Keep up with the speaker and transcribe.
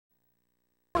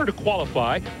order to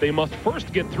qualify, they must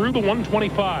first get through the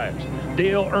 125s.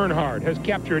 Dale Earnhardt has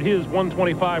captured his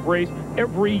 125 race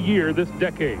every year this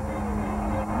decade.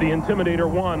 The Intimidator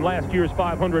won last year's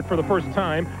 500 for the first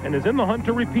time and is in the hunt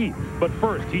to repeat. But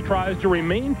first, he tries to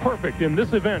remain perfect in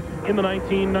this event in the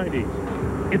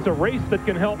 1990s. It's a race that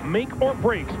can help make or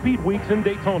break speed weeks in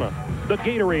Daytona. The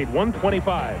Gatorade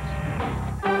 125s.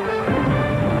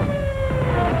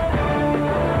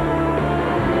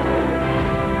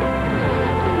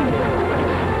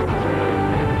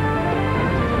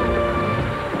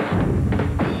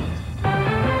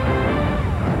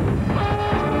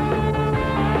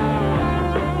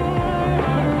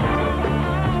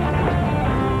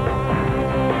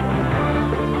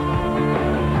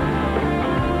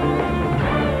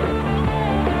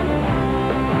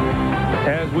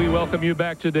 Welcome you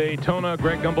back to Daytona.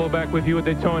 Greg Gumbel back with you at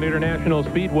Daytona International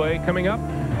Speedway. Coming up,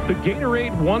 the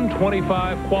Gatorade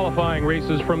 125 qualifying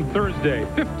races from Thursday.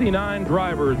 59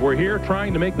 drivers were here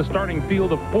trying to make the starting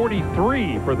field of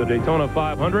 43 for the Daytona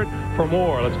 500. For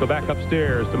more, let's go back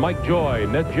upstairs to Mike Joy,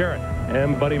 Ned Jarrett,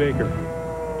 and Buddy Baker.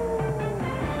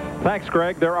 Thanks,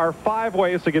 Greg. There are 5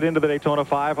 ways to get into the Daytona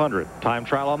 500. Time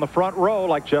trial on the front row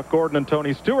like Jeff Gordon and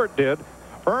Tony Stewart did.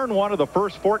 Earn one of the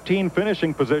first 14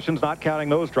 finishing positions, not counting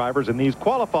those drivers in these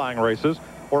qualifying races,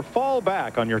 or fall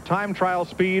back on your time trial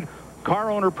speed,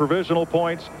 car owner provisional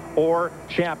points, or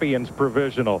champions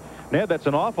provisional. Ned, that's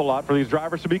an awful lot for these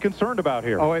drivers to be concerned about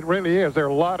here. Oh, it really is. There are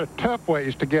a lot of tough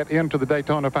ways to get into the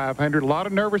Daytona 500. A lot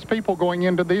of nervous people going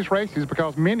into these races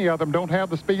because many of them don't have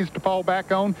the speeds to fall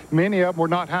back on. Many of them were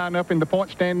not high enough in the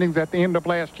point standings at the end of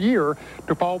last year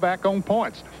to fall back on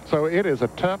points. So it is a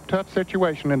tough, tough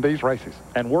situation in these races.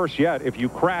 And worse yet, if you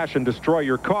crash and destroy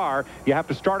your car, you have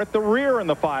to start at the rear in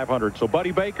the 500. So,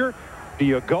 Buddy Baker, do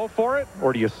you go for it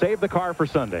or do you save the car for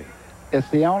Sunday? It's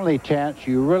the only chance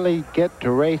you really get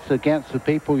to race against the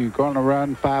people you're going to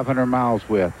run 500 miles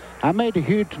with. I made a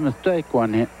huge mistake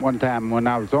one time when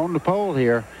I was on the pole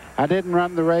here. I didn't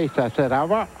run the race. I said,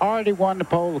 I've already won the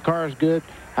pole. The car's good.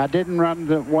 I didn't run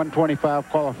the 125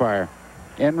 qualifier.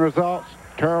 End results,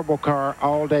 terrible car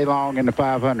all day long in the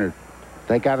 500.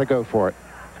 They got to go for it.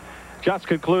 Just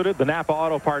concluded the Napa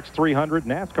Auto Parts 300.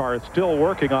 NASCAR is still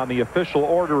working on the official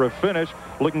order of finish,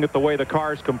 looking at the way the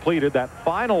cars completed that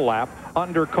final lap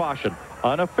under caution.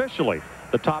 Unofficially,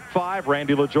 the top 5,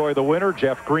 Randy LaJoie the winner,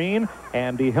 Jeff Green,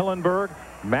 Andy Hillenberg,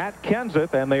 Matt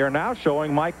Kenseth, and they are now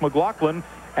showing Mike McLaughlin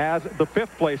as the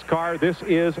 5th place car. This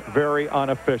is very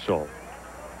unofficial.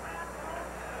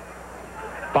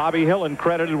 Bobby Hillen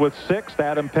credited with 6th.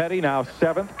 Adam Petty now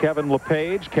 7th. Kevin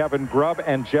LePage, Kevin Grubb,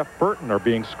 and Jeff Burton are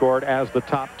being scored as the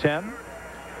top 10.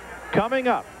 Coming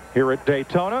up here at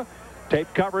Daytona, tape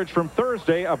coverage from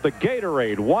Thursday of the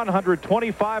Gatorade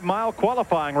 125-mile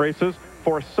qualifying races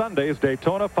for Sunday's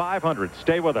Daytona 500.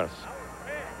 Stay with us.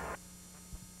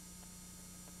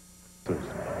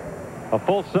 A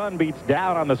full sun beats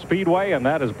down on the speedway, and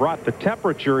that has brought the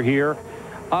temperature here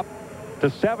up to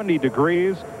 70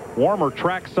 degrees. Warmer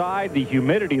trackside. The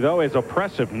humidity, though, is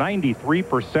oppressive,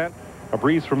 93%. A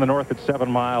breeze from the north at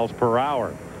 7 miles per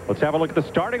hour. Let's have a look at the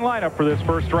starting lineup for this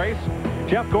first race.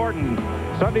 Jeff Gordon,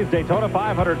 Sunday's Daytona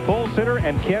 500 pole sitter,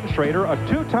 and Ken Schrader, a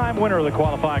 2-time winner of the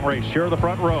qualifying race, share the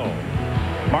front row.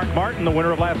 Mark Martin, the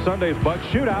winner of last Sunday's Bud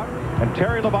Shootout, and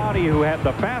Terry Labonte, who had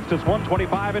the fastest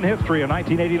 125 in history in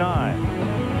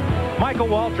 1989. Michael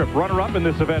Waltrip, runner-up in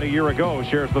this event a year ago,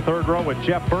 shares the 3rd row with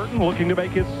Jeff Burton, looking to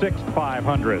make his 6th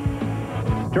 500.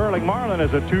 Sterling Marlin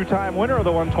is a 2-time winner of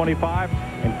the 125,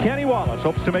 and Kenny Wallace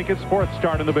hopes to make his 4th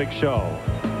start in the big show.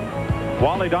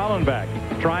 Wally Dallenbach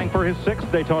trying for his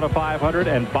 6th Daytona 500,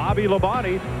 and Bobby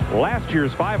Labonte, last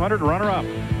year's 500 runner-up.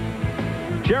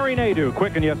 Jerry Nadeau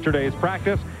quickened yesterday's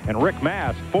practice, and Rick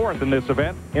Mass 4th in this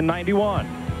event in 91.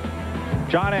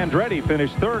 John Andretti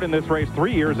finished 3rd in this race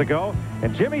 3 years ago,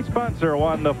 and Jimmy Spencer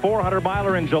won the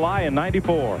 400-miler in July in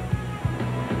 94.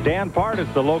 Dan Part is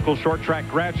the local short track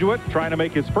graduate trying to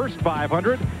make his first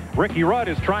 500. Ricky Rudd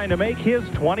is trying to make his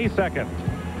 22nd.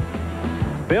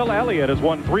 Bill Elliott has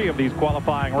won 3 of these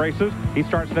qualifying races. He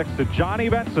starts next to Johnny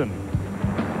Benson.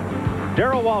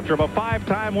 Darrell Waltrip, a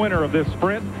 5-time winner of this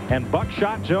sprint, and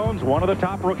Buckshot Jones, one of the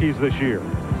top rookies this year.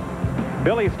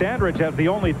 Billy Standridge has the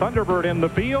only Thunderbird in the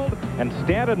field, and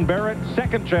Stanton Barrett,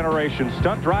 2nd-generation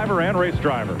stunt driver and race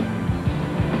driver.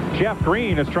 Jeff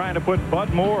Green is trying to put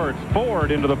Bud Moore's Ford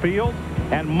into the field,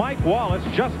 and Mike Wallace,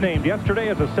 just named yesterday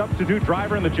as a substitute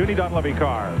driver in the Junie Dunleavy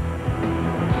car.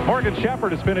 Morgan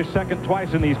Shepherd has finished 2nd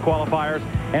twice in these qualifiers,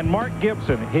 and Mark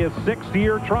Gibson, his 6th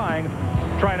year trying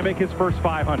to make his first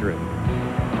 500.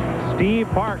 Steve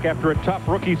Park, after a tough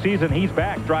rookie season, he's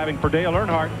back driving for Dale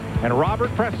Earnhardt, and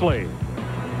Robert Presley.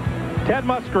 Ted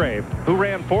Musgrave, who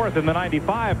ran fourth in the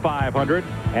 95 500,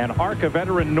 and ARCA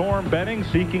veteran Norm Benning,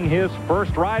 seeking his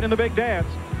first ride in the big dance,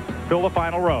 fill the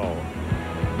final row.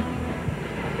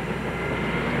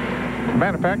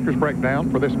 Manufacturer's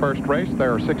breakdown for this first race.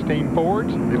 There are 16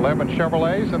 Fords, 11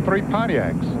 Chevrolets, and 3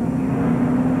 Pontiacs.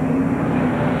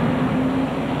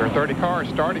 There are 30 cars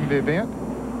starting the event.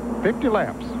 50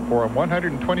 laps for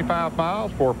 125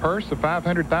 miles for a purse of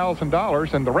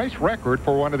 $500,000, and the race record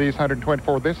for one of these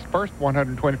 124, this first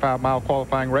 125-mile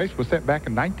qualifying race was set back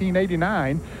in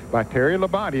 1989 by Terry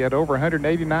Labonte at over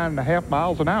 189.5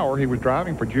 miles an hour. He was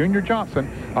driving for Junior Johnson.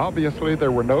 Obviously,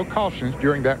 there were no cautions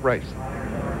during that race.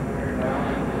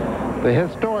 The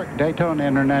historic Daytona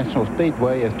International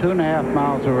Speedway is 2.5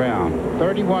 miles around,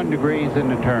 31 degrees in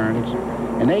the turns,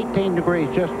 and 18 degrees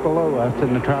just below us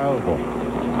in the tri-oval.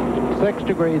 6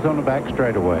 degrees on the back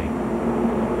straightaway.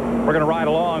 We're going to ride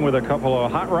along with a couple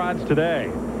of hot rods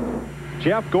today.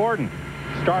 Jeff Gordon,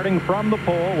 starting from the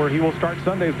pole where he will start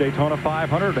Sunday's Daytona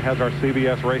 500, has our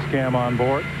CBS race cam on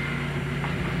board.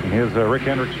 And his Rick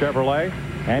Hendricks Chevrolet.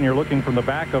 And you're looking from the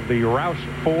back of the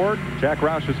Roush Ford, Jack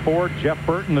Roush's Ford. Jeff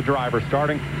Burton, the driver,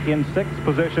 starting in 6th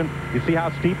position. You see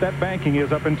how steep that banking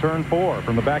is up in turn 4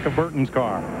 from the back of Burton's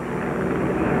car.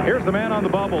 Here's the man on the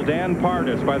bubble, Dan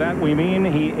Pardis. By that we mean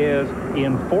he is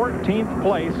in 14th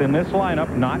place in this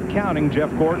lineup, not counting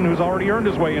Jeff Gordon, who's already earned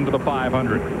his way into the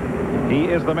 500. He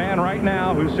is the man right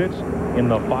now who sits in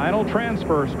the final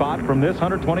transfer spot from this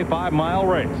 125-mile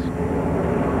race.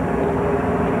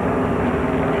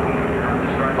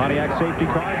 Pontiac safety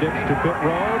car dips to pit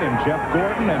road, and Jeff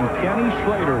Gordon and Kenny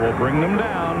Schrader will bring them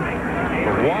down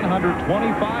for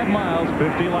 125 miles,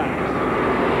 50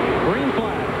 laps. Green flag.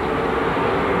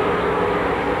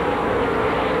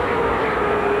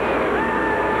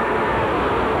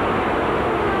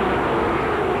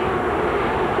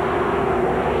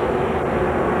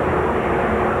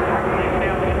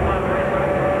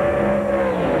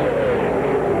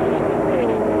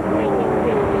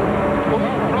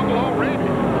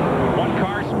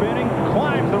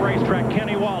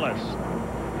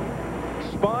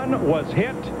 Was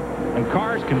hit, and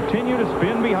cars continue to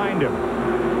spin behind him.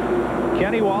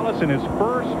 Kenny Wallace in his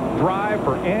first drive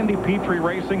for Andy Petrie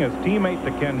Racing as teammate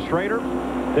to Ken Schrader.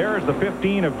 There is the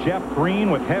 15 of Jeff Green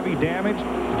with heavy damage.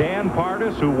 Dan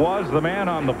Pardis, who was the man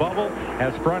on the bubble,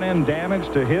 has front-end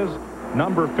damage to his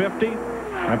number 50.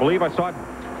 I believe I saw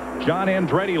John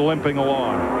Andretti limping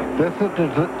along.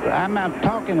 I'm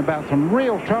talking about some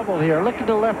real trouble here. Look at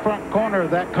the left front corner of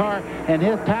that car, and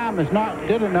his time is not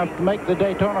good enough to make the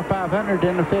Daytona 500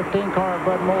 in the 15 car of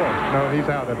Bud Moore. No, he's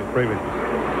out of it, really.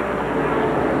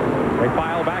 They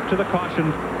file back to the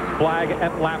caution flag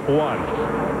at lap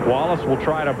 1. Wallace will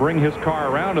try to bring his car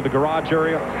around to the garage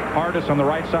area. Pardis on the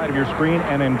right side of your screen,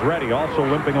 and Andretti also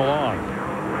limping along.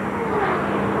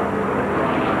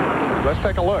 Let's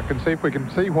take a look and see if we can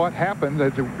see what happens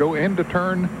as we go into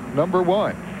turn number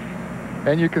 1.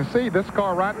 And you can see this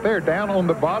car right there down on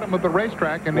the bottom of the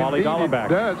racetrack, and indeed it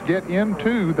does get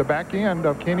into the back end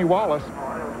of Kenny Wallace.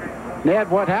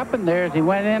 Ned, what happened there is he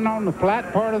went in on the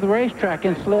flat part of the racetrack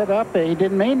and slid up. He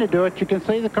didn't mean to do it. You can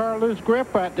see the car lose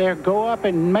grip right there, go up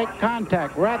and make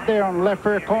contact right there on the left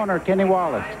rear corner of Kenny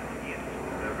Wallace.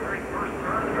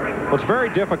 Well, it's very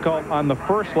difficult on the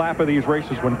first lap of these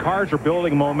races when cars are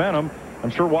building momentum. I'm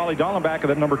sure Wally Dallenbach of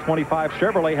that number 25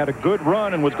 Chevrolet had a good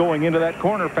run and was going into that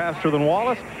corner faster than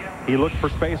Wallace. He looked for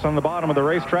space on the bottom of the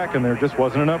racetrack, and there just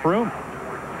wasn't enough room.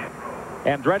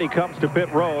 Andretti comes to pit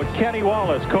road. Kenny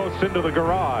Wallace coasts into the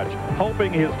garage,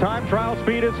 hoping his time trial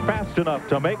speed is fast enough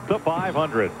to make the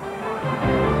 500.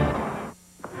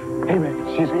 Hey,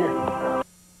 man, she's here.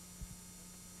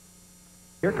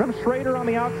 Here comes Schrader on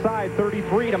the outside,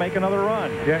 33, to make another run.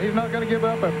 Yeah, he's not going to give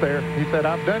up there. He said,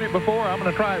 I've done it before. I'm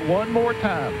going to try it one more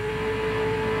time.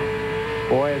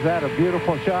 Boy, is that a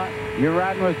beautiful shot. You're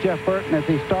riding with Jeff Burton as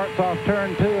he starts off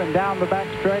turn 2 and down the back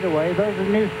straightaway. Those are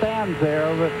new stands there,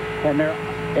 and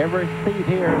every seat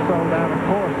here is sold out, of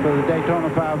course, for the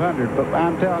Daytona 500. But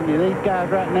I'm telling you, these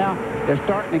guys right now, they're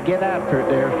starting to get after it.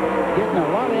 They're getting a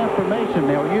lot of information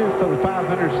they'll use for the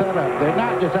 500 setup. They're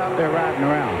not just out there riding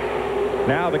around.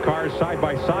 Now the cars side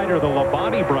by side are the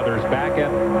Labonte brothers back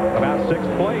at about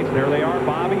 6th place. There they are,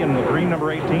 Bobby in the green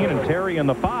number 18 and Terry in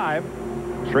the 5.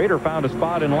 Schrader found a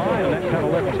spot in line, and that kind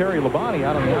of left Terry Labonte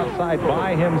out on the outside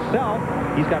by himself.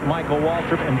 He's got Michael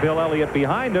Waltrip and Bill Elliott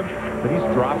behind him, but he's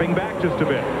dropping back just a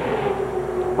bit.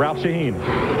 Ralph Shaheen.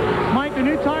 Mike, the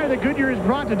new tire that Goodyear has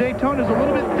brought to Daytona is a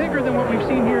little bit thicker than what we've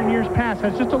seen here in years past.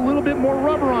 Has just a little bit more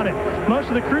rubber on it. Most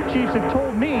of the crew chiefs have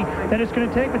told me that it's going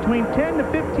to take between 10 to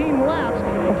 15 laps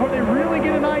before they really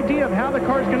get an idea of how the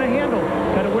car's going to handle.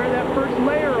 Got to wear that first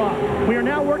layer off.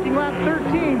 working lap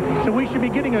 13, so we should be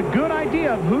getting a good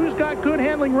idea of who's got good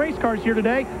handling race cars here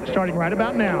today, starting right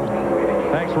about now.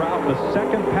 Thanks, Ralph. The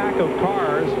second pack of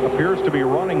cars appears to be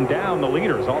running down the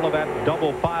leaders. All of that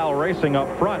double file racing up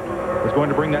front is going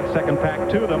to bring that second pack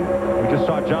to them. We just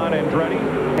saw John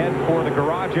Andretti head for the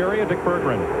garage area. Dick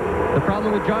Berggren. The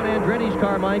problem with John Andretti's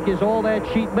car, Mike, is all that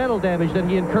sheet metal damage that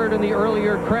he incurred in the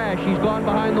earlier crash. He's gone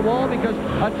behind the wall because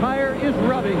a tire is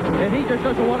rubbing, and he just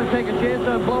doesn't want to take a chance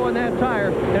on blowing that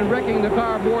tire and wrecking the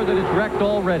car more than it's wrecked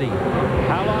already.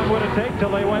 How long would it take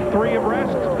till they went 3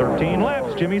 abreast? 13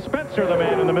 laps. Jimmy Spencer, the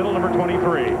man in the middle, number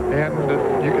 23.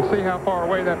 And you can see how far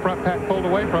away that front pack pulled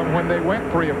away from when they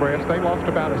went 3 abreast. They lost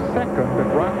about a second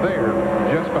right there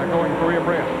just by going 3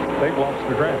 abreast. They've lost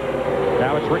the draft.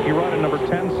 Now it's Ricky Rudd in number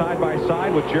 10 side by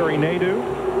side with Jerry Nadeau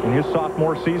in his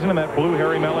sophomore season, and that blue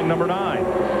Harry Melling number 9.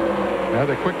 Now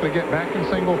they quickly get back in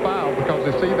single file because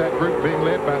they see that group being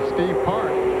led by Steve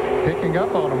Park picking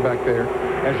up on them back there.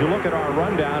 As you look at our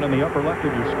rundown in the upper left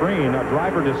of your screen, a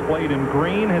driver displayed in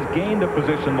green has gained a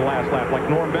position the last lap, like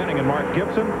Norm Benning and Mark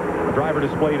Gibson. A driver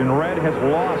displayed in red has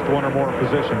lost 1 or more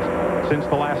positions since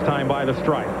the last time by the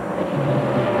stripe.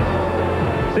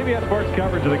 CBS Sports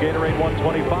coverage of the Gatorade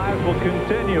 125 will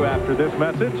continue after this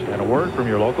message and a word from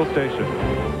your local station.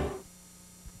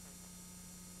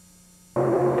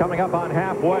 Coming up on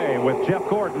halfway with Jeff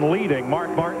Gordon leading,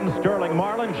 Mark Martin, Sterling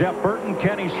Marlin, Jeff Burton,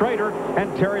 Kenny Schrader,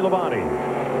 and Terry Labonte.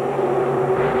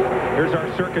 Here's our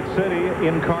Circuit City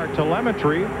in-car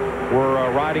telemetry.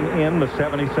 We're riding in the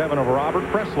 77 of Robert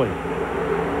Presley.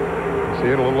 See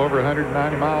it a little over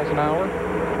 190 miles an hour.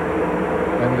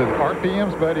 And the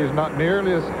RPMs, buddy, is not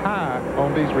nearly as high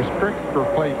on these restrictor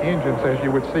plate engines as you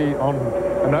would see on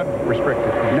an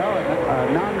unrestricted. No,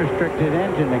 a non-restricted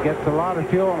engine that gets a lot of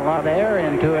fuel and a lot of air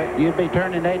into it, you'd be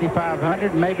turning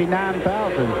 8,500, maybe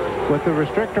 9,000. With the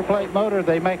restrictor plate motor,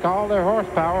 they make all their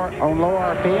horsepower on low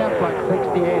RPMs, like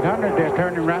 6,800 they're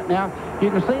turning right now. You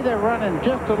can see they're running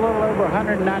just a little over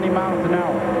 190 miles an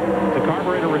hour. The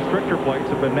carburetor restrictor plates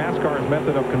have been NASCAR's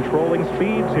method of controlling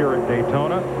speeds here at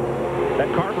Daytona.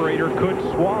 That carburetor could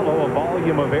swallow a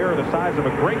volume of air the size of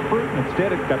a grapefruit, and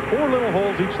instead it's got 4 little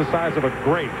holes each the size of a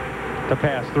grape to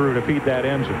pass through to feed that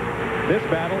engine. This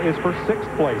battle is for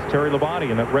 6th place. Terry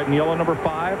Labonte in that red and yellow number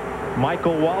 5.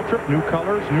 Michael Waltrip, new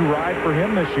colors, new ride for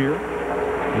him this year.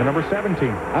 The number 17.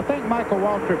 I think Michael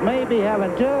Waltrip may be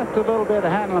having just a little bit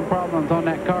of handling problems on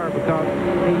that car because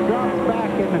he drops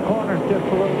back in the corners just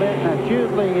a little bit, and that's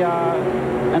usually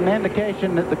an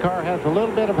indication that the car has a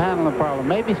little bit of handling problem.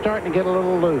 Maybe starting to get a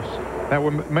little loose. Now,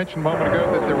 we mentioned a moment ago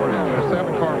that there was a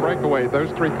 7-car breakaway. Those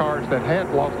 3 cars that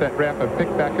had lost that draft have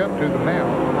picked back up to them now.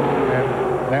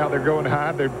 And now they're going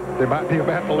high. They might be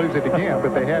about to lose it again,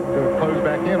 but they had to close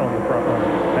back in on the front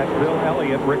line. That's Bill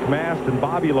Elliott, Rick Mast, and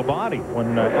Bobby Labonte.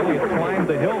 When Elliott climbed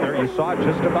the hill there, you saw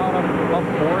just about a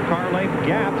 4-car length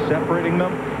gap separating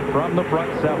them from the front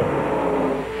 7.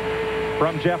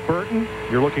 From Jeff Burton,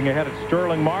 you're looking ahead at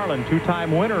Sterling Marlin,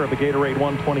 2-time winner of the Gatorade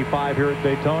 125 here at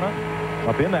Daytona,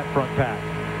 up in that front pack.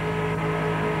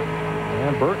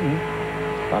 And Burton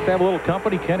about to have a little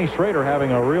company. Kenny Schrader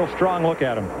having a real strong look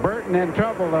at him. Burton in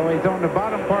trouble, though. He's on the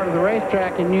bottom part of the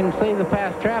racetrack, and you can see the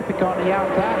fast traffic on the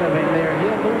outside of him there.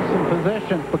 He'll lose some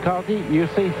positions because you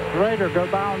see Schrader go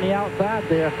by on the outside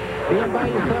there. Being by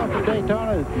yourself at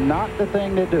Daytona is not the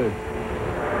thing to do.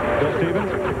 Bill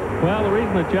Stevens? Well, the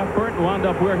reason that Jeff Burton wound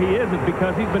up where he is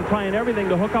because he's been trying everything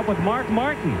to hook up with Mark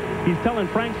Martin. He's telling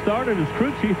Frank Stoddard, his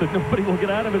crew chief, that nobody will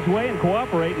get out of his way and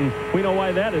cooperate, and we know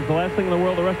why that is. The last thing in the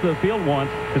world the rest of the field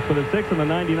wants is for the 6 and the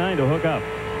 99 to hook up.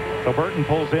 So Burton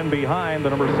pulls in behind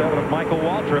the number 7 of Michael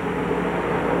Waltrip.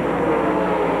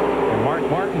 And Mark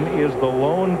Martin is the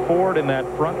lone Ford in that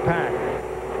front pack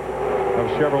of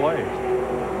Chevrolets.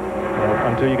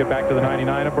 Until you get back to the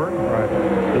 99 of Burton. Right.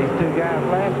 These 2 guys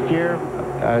last year,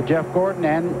 Jeff Gordon,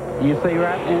 and you see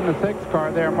right in the 6th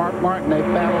car there, Mark Martin, they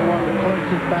battled one of the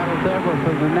closest battles ever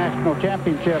for the national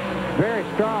championship. Very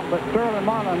strong, but Sterling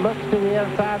Marlin looks to the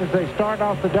inside as they start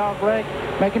off the dog leg,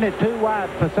 making it too wide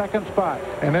for 2nd spot.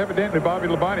 And evidently Bobby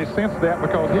Labonte sensed that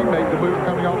because he made the move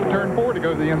coming off of turn 4 to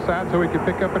go to the inside so he could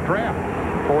pick up a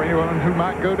draft for anyone who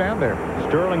might go down there.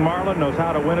 Sterling Marlin knows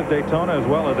how to win at Daytona as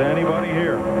well as anybody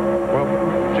here. Well,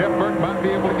 Jeff Burton might be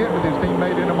able to get with his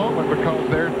teammate in a moment because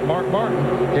there's Mark Martin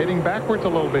heading backwards a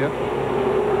little bit.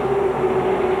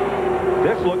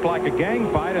 This looked like a gang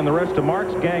fight, and the rest of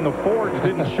Mark's gang of Fords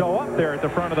didn't show up there at the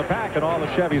front of the pack, and all the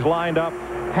Chevys lined up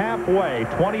halfway.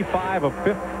 25 of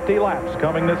 50 laps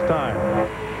coming this time.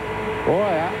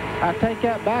 Boy, I take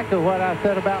that back to what I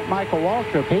said about Michael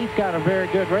Waltrip. He's got a very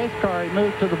good race car. He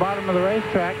moved to the bottom of the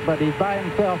racetrack, but he's by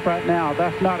himself right now.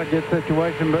 That's not a good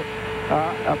situation, but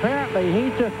Apparently,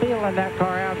 he's just feeling that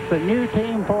car out. It's a new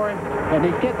team for him, and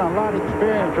he's getting a lot of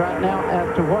experience right now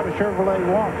as to what a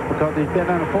Chevrolet wants, because he's been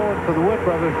in a Ford for the Wood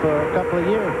Brothers for a couple of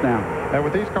years now. Now,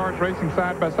 with these cars racing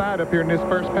side by side up here in this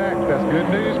first pack, that's good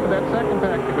news for that second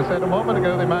pack. It was said a moment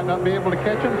ago they might not be able to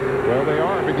catch them. Well, they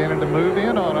are beginning to move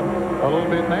in on them a little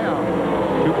bit now.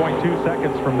 2.2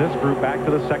 seconds from this group back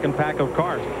to the second pack of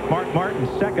cars. Mark Martin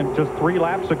second just 3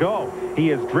 laps ago. He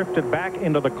has drifted back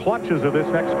into the clutches of this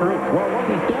next group. Well, what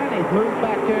he's done is moved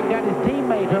back there and got his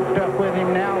teammate hooked up with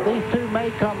him now. These two may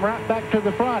come right back to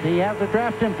the front. He has a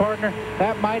drafting partner.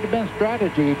 That might have been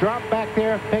strategy. He dropped back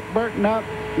there, picked Burton up.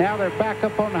 Now they're back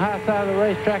up on the high side of the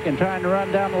racetrack and trying to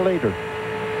run down the leader.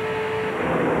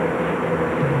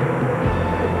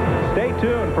 Stay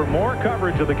tuned for more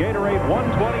coverage of the Gatorade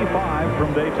 125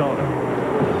 from Daytona.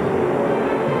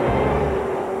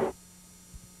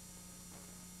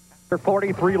 After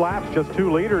 43 laps, just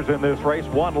 2 leaders in this race.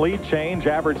 1 lead change,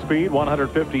 average speed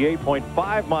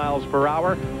 158.5 miles per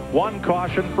hour. 1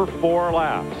 caution for 4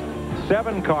 laps.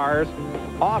 7 cars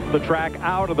off the track,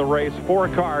 out of the race. 4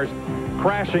 cars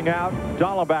crashing out.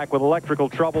 Dolleback with electrical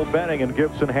trouble. Benning and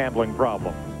Gibson handling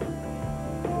problems.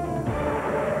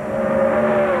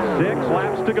 6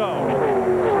 laps to go.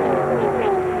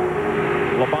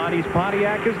 Labonte's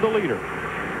Pontiac is the leader.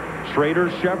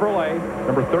 Schrader's Chevrolet,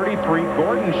 number 33.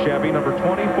 Gordon's Chevy, number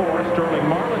 24. Sterling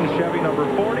Marlin's Chevy, number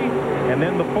 40. And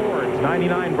then the Fords,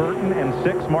 99 Burton and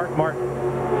 6 Mark Martin.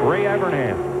 Ray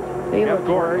Evernham. He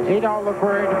don't look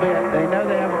worried a bit. They know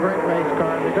they have a great race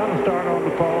car. They're going to start on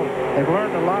the pole. They've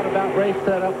learned a lot about race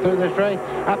setup through this race.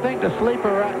 I think the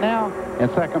sleeper right now in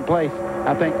second place,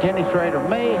 I think Kenny Schrader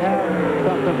may have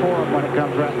something for him when it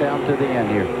comes right down to the end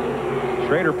here.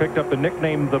 Schrader picked up the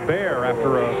nickname The Bear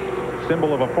after a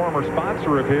symbol of a former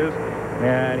sponsor of his,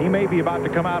 and he may be about to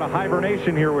come out of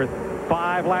hibernation here with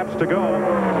 5 laps to go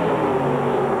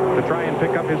to try and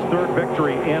pick up his 3rd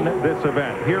victory in this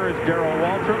event. Here is Darrell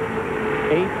Waltrip,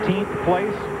 18th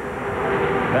place.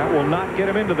 That will not get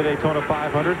him into the Daytona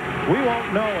 500. We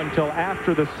won't know until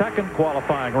after the 2nd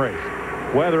qualifying race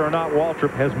whether or not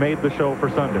Waltrip has made the show for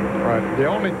Sunday. Right. The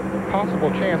only possible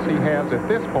chance he has at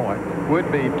this point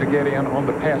would be to get in on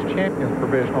the past champions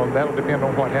provisional, and that'll depend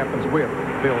on what happens with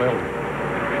Bill Elliott.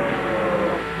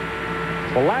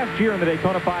 Well, last year in the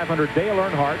Daytona 500, Dale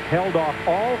Earnhardt held off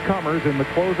all comers in the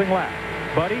closing lap.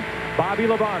 Buddy, Bobby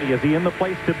Labonte, is he in the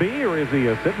place to be, or is he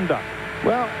a sitting duck?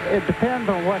 Well, it depends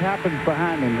on what happens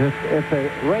behind him. If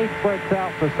the race breaks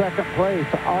out for second place,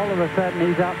 all of a sudden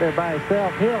he's out there by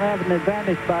himself. He'll have an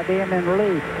advantage by being in the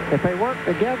lead. If they work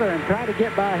together and try to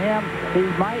get by him, he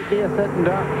might be a sitting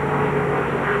duck.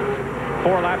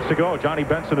 4 laps to go. Johnny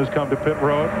Benson has come to pit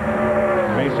road.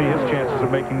 You may see his chances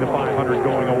of making the 500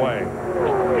 going away.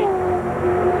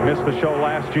 Missed the show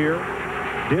last year.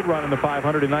 Did run in the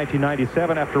 500 in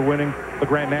 1997 after winning the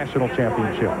Grand National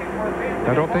Championship.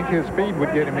 I don't think his speed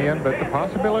would get him in, but the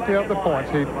possibility of the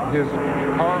points, his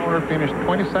car owner finished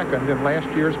 22nd in last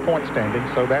year's point standing,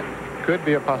 so that could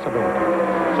be a possibility.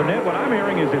 So, Ned, what I'm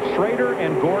hearing is if Schrader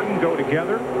and Gordon go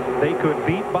together, they could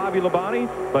beat Bobby Labonte,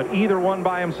 but either one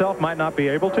by himself might not be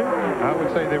able to. I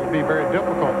would say that would be very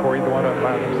difficult for either one of them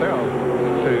by themselves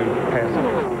to pass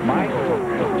him. Mike,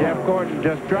 Jeff Gordon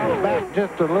just dropped back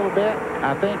just a little bit.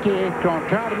 I think he's going to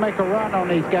try to make a run on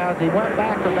these guys. He went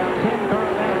back about 10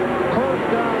 cars out,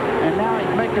 closed up, and now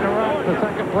he's making a run for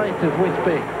second place as we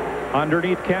speak.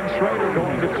 Underneath Ken Schrader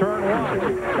going to turn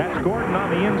 1. That's Gordon on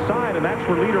the inside, and that's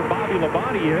where leader Bobby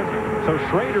Labonte is. So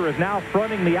Schrader is now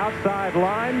fronting the outside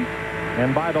line,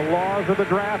 and by the laws of the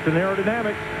draft and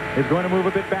aerodynamics, is going to move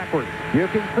a bit backwards. You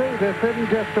can see this isn't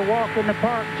just a walk in the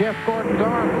park. Jeff Gordon's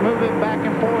arms moving back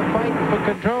and forth, fighting for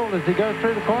control as he goes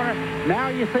through the corner. Now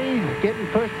you see he's getting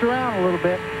pushed around a little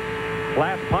bit.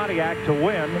 Last Pontiac to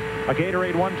win a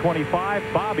Gatorade 125,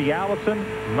 Bobby Allison,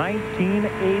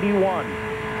 1981.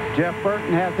 Jeff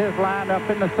Burton has his line up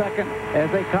in the second as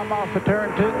they come off of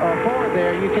turn 4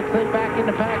 there. You can see back in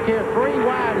the pack here, 3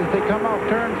 wide as they come off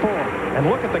turn 4. And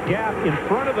look at the gap in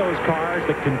front of those cars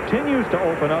that continues to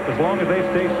open up as long as they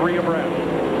stay 3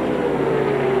 abreast.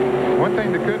 One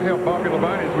thing that could help Bobby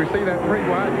Labonte is we see that 3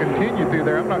 wide continue through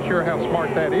there. I'm not sure how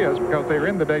smart that is because they're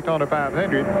in the Daytona 500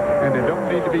 and they don't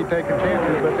need to be taking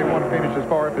chances, but they want to finish as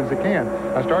far up as they can.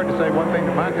 I started to say one thing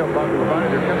that might help Bobby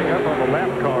Labonte, they're coming up on a lap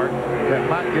car that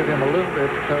might give him a little bit,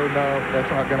 so no,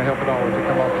 that's not going to help at all. As they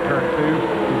come off to turn 2,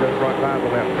 he goes right by the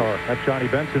lap car. That's Johnny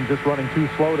Benson just running too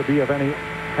slow to be of any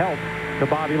help to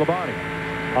Bobby Labonte.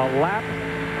 A lap,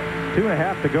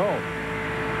 2.5 to go.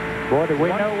 Boy, do we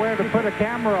know where to put a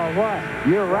camera or what?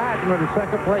 You're riding with a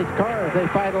second-place car as they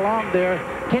fight along there.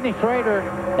 Kenny Schrader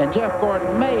and Jeff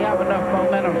Gordon may have enough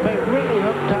momentum. If they really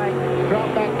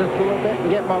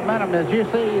get momentum. As you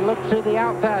see, he looks to the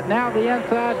outside. Now the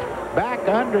inside, back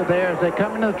under there as they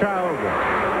come into the trioval.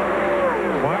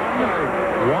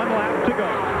 One lap to go.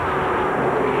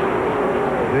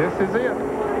 This is it.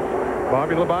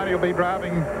 Bobby Labonte will be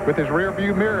driving with his rear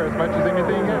view mirror as much as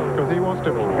anything else because he wants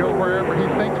to go wherever he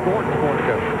thinks Gordon's going to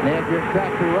go. Ned, you're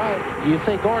exactly right. You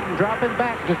see Gordon dropping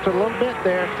back just a little bit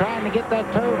there, trying to get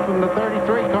that toe from the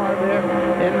 33 car there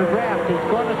in the draft. He's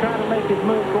going to try to make his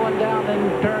move going down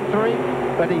in turn 3,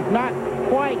 but he's not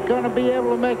quite going to be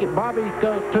able to make it. Bobby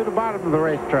goes to the bottom of the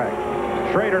racetrack.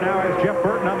 Schrader now has Jeff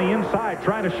Burton on the inside,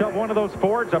 trying to shove one of those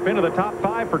Fords up into the top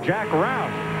 5 for Jack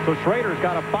Roush. So Schrader's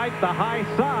got to fight the high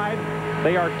side.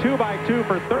 They are 2 by 2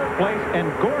 for 3rd place,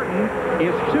 and Gordon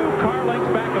is 2 car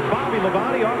lengths back of Bobby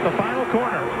Labonte off the final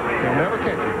corner. He'll never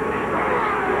catch him.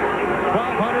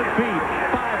 1,200 feet,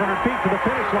 500 feet to the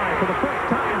finish line for the first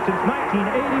time since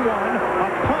 1981. A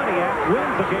Pontiac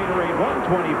wins the Gatorade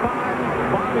 125.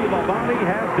 Bobby Labonte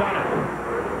has done it.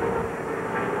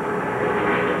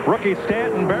 Rookie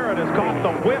Stanton Barrett has caught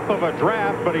the whip of a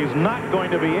draft, but he's not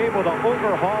going to be able to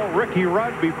overhaul Ricky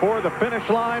Rudd before the finish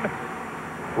line.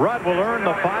 Rudd will earn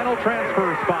the final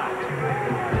transfer spot.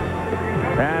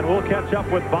 And we'll catch up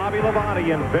with Bobby Labonte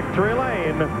in victory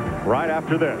lane right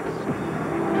after this.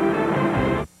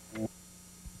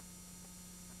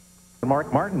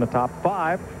 Mark Martin, the top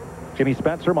 5. Jimmy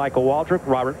Spencer, Michael Waldrop,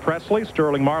 Robert Presley,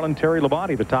 Sterling Marlin, Terry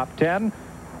Labonte, the top 10.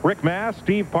 Rick Mass,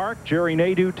 Steve Park, Jerry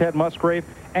Nadeau, Ted Musgrave,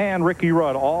 and Ricky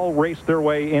Rudd all raced their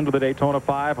way into the Daytona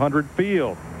 500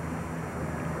 field.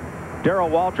 Darrell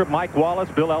Waltrip, Mike Wallace,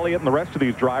 Bill Elliott, and the rest of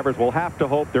these drivers will have to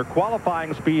hope their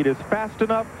qualifying speed is fast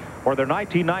enough or their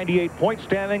 1998 point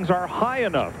standings are high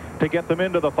enough to get them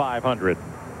into the 500.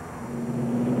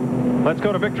 Let's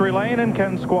go to victory lane and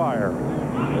Ken Squire.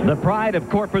 The pride of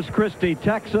Corpus Christi,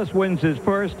 Texas, wins his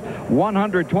first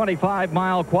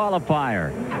 125-mile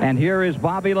qualifier. And here is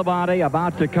Bobby Labonte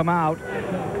about to come out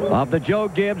of the Joe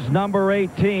Gibbs number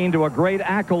 18 to a great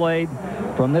accolade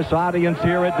from this audience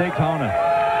here at Daytona.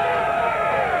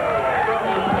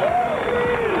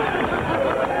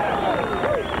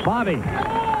 Bobby,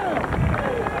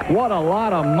 what a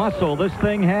lot of muscle this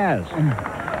thing has.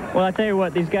 Well, I tell you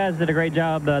what, these guys did a great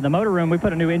job. The motor room, we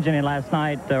put a new engine in last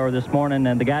night or this morning,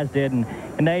 and the guys did, and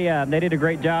they did a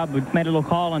great job. We made a little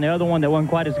call on the other one that wasn't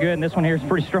quite as good, and this one here is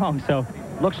pretty strong. So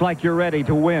looks like you're ready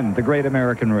to win the Great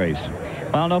American Race.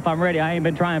 Well, I don't know if I'm ready. I ain't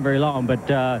been trying very long, but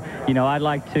you know, I'd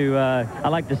like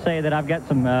to say that I've got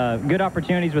some good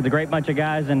opportunities with a great bunch of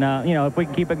guys, and you know, if we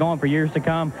can keep it going for years to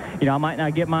come, you know, I might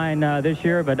not get mine this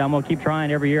year, but I'm gonna keep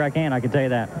trying every year I can tell you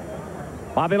that.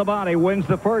 Bobby Labonte wins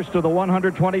the first of the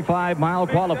 125-mile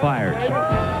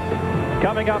qualifiers.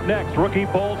 Coming up next, rookie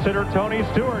pole sitter Tony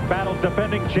Stewart battles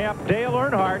defending champ Dale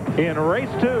Earnhardt in race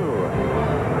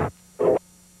 2.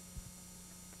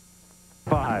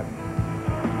 5.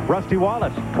 Rusty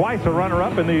Wallace, twice a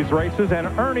runner-up in these races, and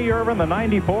Ernie Irvin, the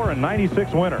 94 and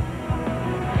 96 winner.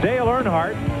 Dale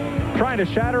Earnhardt trying to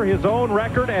shatter his own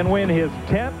record and win his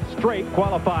 10th straight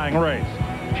qualifying race.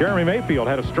 Jeremy Mayfield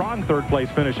had a strong third-place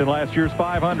finish in last year's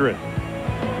 500.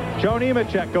 Joe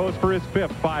Nemechek goes for his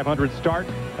 5th 500 start,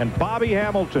 and Bobby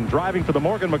Hamilton driving for the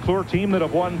Morgan McClure team that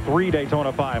have won 3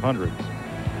 Daytona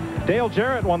 500s. Dale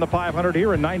Jarrett won the 500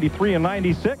 here in 93 and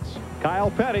 96.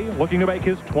 Kyle Petty looking to make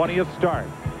his 20th start.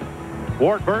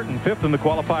 Ward Burton 5th in the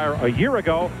qualifier a year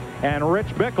ago, and Rich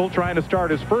Bickle trying to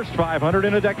start his first 500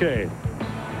 in a decade.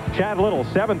 Chad Little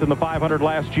 7th in the 500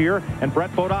 last year, and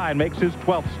Brett Bodine makes his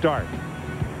 12th start.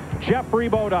 Jeffrey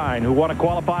Bodine, who won a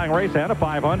qualifying race and a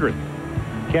 500.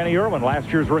 Kenny Irwin, last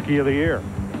year's Rookie of the Year.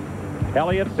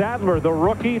 Elliott Sadler, the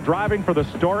rookie, driving for the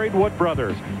storied Wood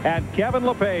Brothers. And Kevin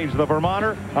LePage, the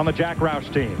Vermonter, on the Jack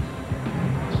Roush team.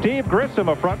 Steve Grissom,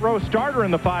 a front row starter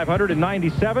in the 500 in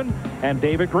 97. And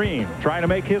David Green, trying to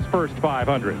make his first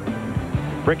 500.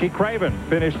 Ricky Craven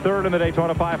finished 3rd in the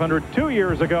Daytona 500 2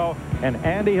 years ago. And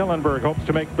Andy Hillenberg hopes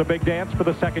to make the big dance for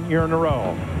the 2nd year in a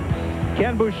row.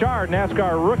 Ken Bouchard,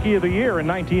 NASCAR Rookie of the Year in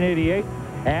 1988,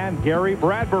 and Gary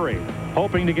Bradbury,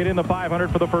 hoping to get in the 500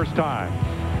 for the first time.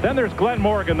 Then there's Glenn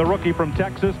Morgan, the rookie from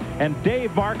Texas, and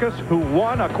Dave Marcus, who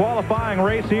won a qualifying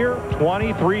race here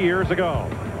 23 years ago.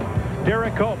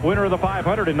 Derek Cope, winner of the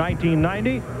 500 in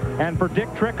 1990, and for Dick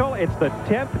Trickle, it's the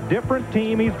 10th different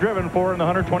team he's driven for in the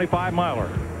 125-miler.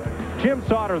 Jim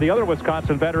Sauter, the other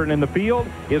Wisconsin veteran in the field,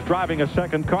 is driving a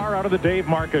 2nd car out of the Dave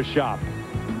Marcus shop.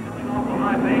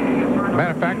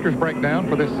 Manufacturer's breakdown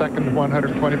for this second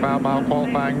 125-mile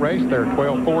qualifying race. There are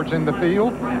 12 Fords in the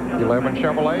field, 11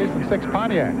 Chevrolets, and 6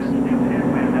 Pontiacs.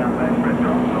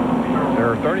 There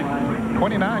are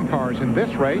 29 cars in this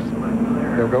race.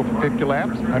 They'll go for 50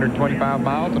 laps, 125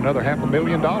 miles, another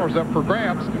 $500,000 up for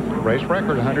grabs. Race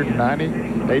record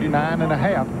 189 and a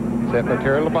half, set by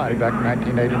Terry Labonte back in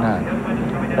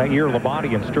 1989. That year,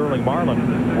 Labonte and Sterling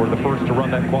Marlin were the first to run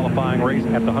that qualifying race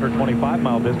at the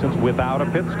 125-mile distance without a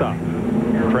pit stop.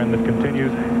 A trend that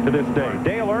continues to this day.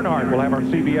 Dale Earnhardt will have our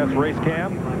CBS race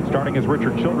cam, starting as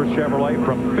Richard Childress Chevrolet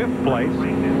from 5th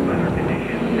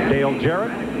place. Dale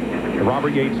Jarrett,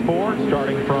 Robert Yates Ford,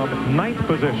 starting from 9th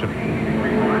position.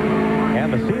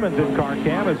 And the Siemens in-car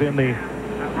cam is in the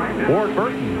Ward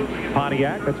Burton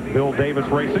Pontiac. That's Bill Davis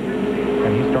Racing,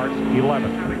 and he starts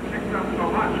 11th.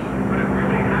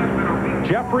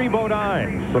 Jeffrey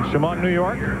Bodine from Chemung, New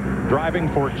York, driving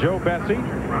for Joe Bessie.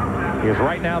 He is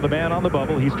right now the man on the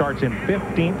bubble. He starts in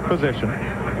 15th position.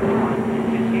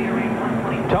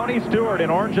 Tony Stewart in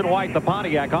orange and white, the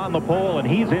Pontiac on the pole, and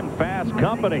he's in fast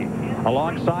company.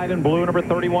 Alongside in blue, number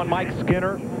 31, Mike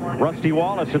Skinner. Rusty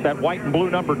Wallace at that white and blue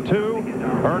number 2.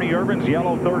 Ernie Irvin's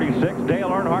yellow 36. Dale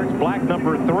Earnhardt's black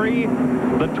number 3.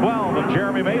 The 12 of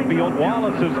Jeremy Mayfield,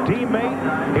 Wallace's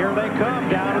teammate. Here they come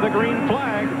down to the green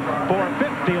flag for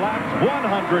 50 laps,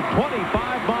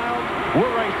 125 miles.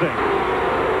 We're racing.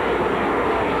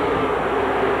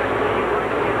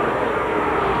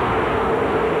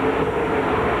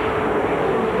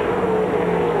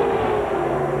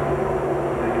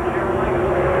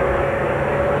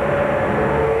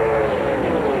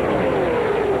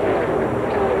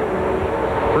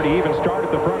 Even start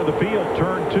at the front of the field.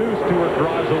 Turn 2, Stewart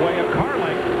draws away a car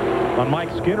length on Mike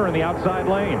Skinner in the outside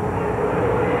lane.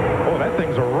 Oh, that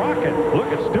thing's a rocket. Look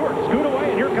at Stewart scoot away,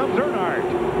 and here comes Earnhardt.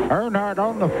 Earnhardt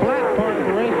on the flat part of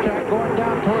the racetrack going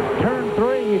down towards turn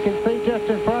 3. You can see just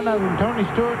in front of him Tony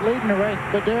Stewart leading the race,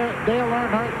 but Dale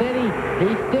Earnhardt said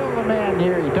he's still the man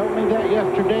here. He told me that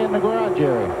yesterday in the garage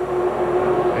area.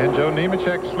 And Joe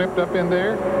Nemechek slipped up in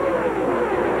there.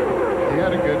 He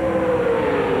had a good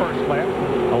first lap.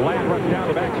 A lap runs down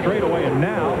the back straightaway, and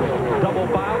now double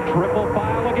file, triple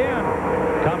file again.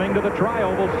 Coming to the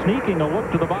tri-oval, sneaking a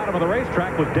look to the bottom of the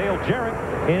racetrack was Dale Jarrett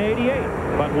in 88.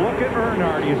 But look at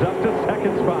Earnhardt. He's up to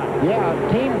 2nd spot. Yeah,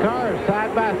 team cars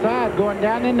side by side going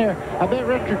down in there. I bet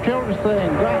Richard Childress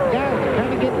saying, guys,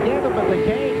 trying to get together, but they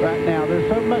can't right now. There's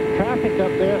so much traffic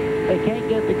up there, they can't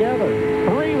get together.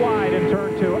 3 wide in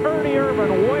turn 2. Ernie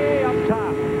Irvin way up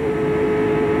top.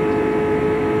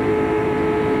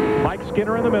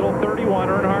 Skinner in the middle, 31,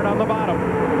 Earnhardt on the bottom.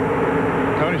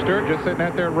 Tony Stewart just sitting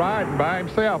out there riding by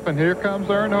himself, and here comes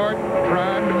Earnhardt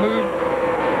trying to move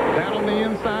down on the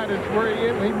inside. It's where he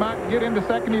is. He might get into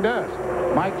second. He does.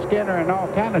 Mike Skinner in all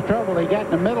kind of trouble. He got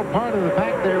in the middle part of the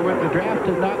pack there with the draft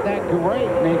is not that great,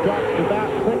 and he drops to about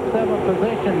 6th, 7th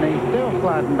position, and he's still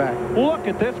sliding back. Look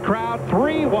at this crowd,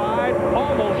 3 wide,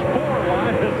 almost 4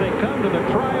 wide as they come to the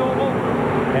tri-oval.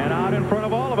 And out in front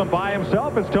of all of them by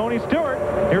himself is Tony Stewart.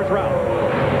 Here's Ralph.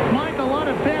 Mike, a lot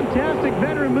of fantastic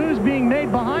veteran moves being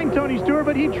made behind Tony Stewart,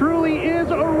 but he truly is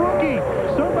a rookie.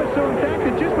 So much so, in fact,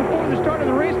 that just before the start of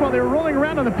the race, while they were rolling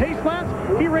around on the pace laps,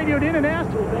 he radioed in and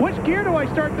asked, which gear do I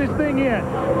start this thing in?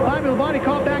 Bobby Labonte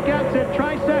called back out and said,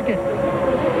 try second.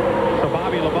 So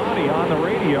Bobby Labonte on the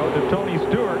radio to Tony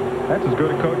Stewart. That's as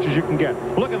good a coach as you can get.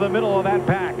 Look at the middle of that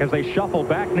pack as they shuffle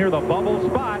back near the bubble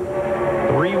spot.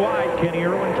 3 wide, Kenny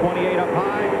Irwin, 28 up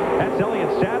high. That's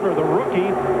Elliott Sadler, the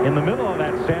rookie, in the middle of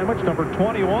that sandwich, number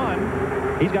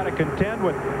 21. He's got to contend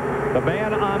with the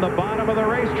man on the bottom of the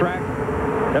racetrack.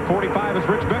 That 45 is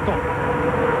Rich Bickle.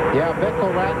 Yeah,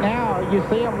 Bickle right now, you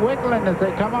see him wiggling as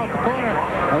they come off the corner.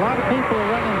 A lot of people are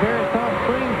running very soft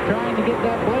springs trying to get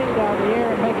that blade out of the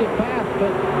air and make it fast,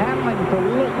 but Hamlin's a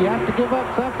look. You have to give up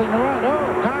something to run.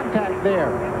 Oh, contact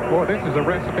there. Boy, this is a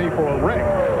recipe for a wreck.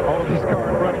 All of these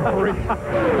cars running free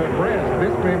abreast.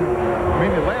 This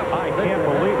many laps. I can't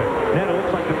believe it. Then it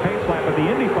looks like the pace lap at the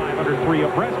Indy 500 3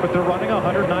 abreast, but they're running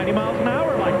 190 miles an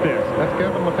hour like this. That's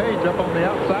Kevin LePage up on the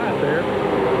outside there.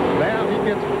 Now he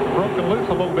gets broken loose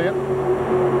a little bit.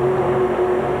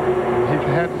 He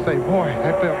had to say, boy,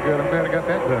 that felt good. I'm glad I got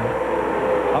that done.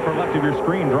 Upper left of your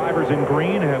screen, drivers in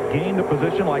green have gained a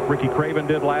position like Ricky Craven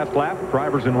did last lap.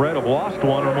 Drivers in red have lost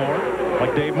 1 or more,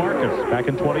 like Dave Marcus back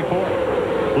in 24.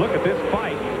 Look at this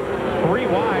fight. 3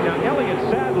 wide. Now, Elliott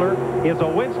Sadler is a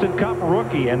Winston Cup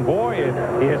rookie, and boy,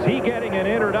 is he getting an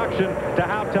introduction to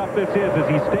how tough this is as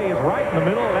he stays right in the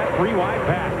middle of that 3 wide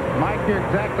pack. Mike, you're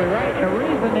exactly right. The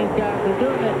reason these guys are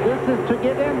doing it, this is to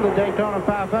get into the Daytona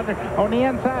 500. On the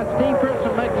inside, Steve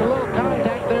Christian makes a little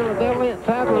contact there with Elliott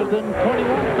Sadler in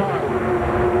 21 car.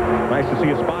 Nice to see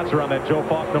a sponsor on that Joe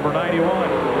Falk number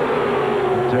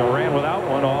 91. Still ran without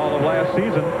one all of last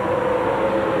season.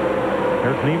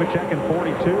 There's Nemechek in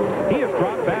 42. He has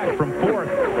dropped back from 4th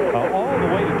all the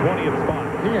way to 20th spot.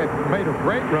 He had made a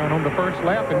great run on the first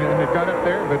lap, and then it got up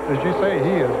there. But as you say,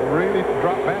 he has really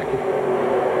dropped back.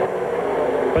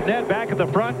 But Ned, back at the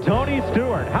front, Tony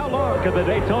Stewart. How long can the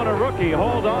Daytona rookie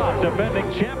hold off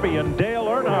defending champion Dale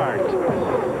Earnhardt?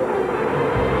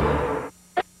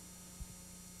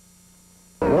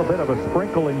 A little bit of a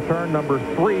sprinkle in turn number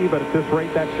 3, but at this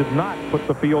rate, that should not put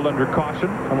the field under caution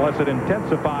unless it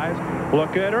intensifies.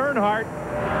 Look at Earnhardt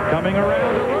coming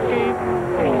around the rookie.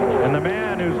 And the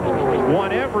man who's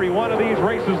won every one of these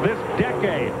races this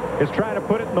decade is trying to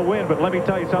put it in the wind. But let me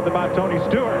tell you something about Tony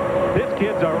Stewart. This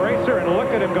kid's a racer, and look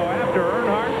at him go after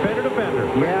Earnhardt, fender to fender.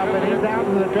 Yeah, but he's out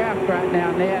of the draft right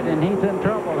now, Ned, and he's in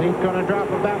trouble. He's going to drop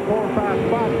about 4 or 5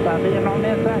 spots by being on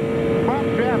this side.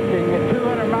 Front drafting at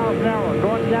 200 miles an hour,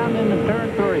 going down into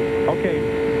turn 3.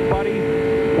 Okay,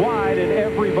 buddy, why did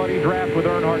everybody draft with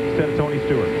Earnhardt instead of Tony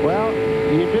Stewart? Well,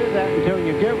 you do that until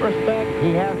you give respect.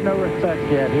 He has no respect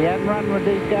yet. He hadn't run with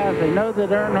these guys. They know that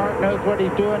Earnhardt knows what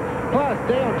he's doing. Plus,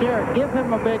 Dale Jarrett, give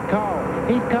him a big call.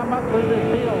 He's come up through this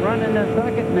field running in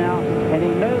second now, and he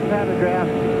knows how to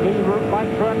draft. He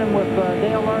likes running with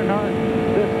Dale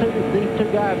Earnhardt. These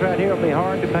two guys right here will be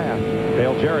hard to pass.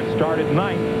 Dale Jarrett started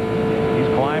 9th. He's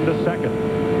climbed to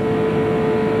 2nd.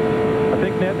 I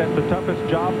think, Ned, that's the toughest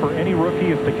job for any rookie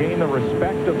is to gain the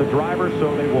respect of the drivers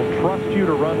so they will trust you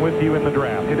to run with you in the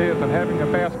draft. It is, and having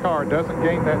a fast car doesn't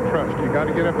gain that trust. You got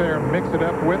to get up there and mix it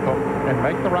up with them and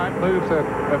make the right moves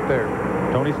up there.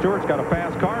 Tony Stewart's got a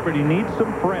fast car, but he needs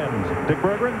some friends. Dick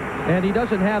Berggren? And he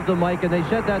doesn't have them, Mike, and they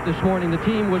said that this morning. The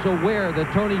team was aware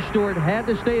that Tony Stewart had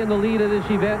to stay in the lead of this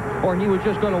event, or he was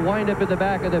just going to wind up at the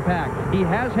back of the pack. He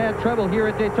has had trouble here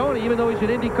at Daytona. Even though he's an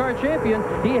IndyCar champion,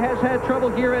 he has had trouble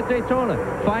here at Daytona,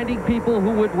 finding people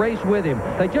who would race with him.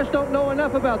 They just don't know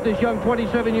enough about this young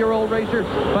 27-year-old racer,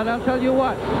 but I'll tell you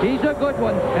what, he's a good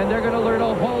one, and they're going to learn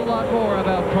a whole lot more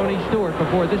about Tony Stewart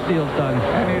before this deal's done.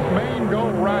 And his main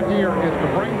goal right here is to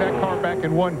bring that car back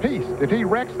in one piece. If he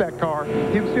wrecks that car,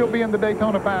 he'd still be in the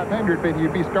Daytona 500, but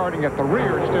he'd be starting at the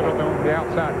rear instead of on the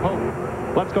outside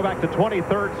pole. Let's go back to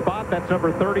 23rd spot. That's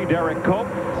number 30, Derek Cope.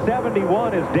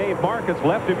 71 is Dave Marcus,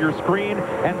 left of your screen.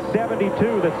 And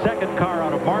 72, the second car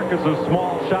out of Marcus's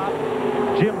small shop,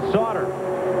 Jim Sauter.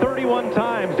 31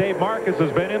 times Dave Marcus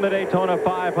has been in the Daytona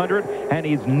 500, and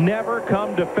he's never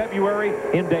come to February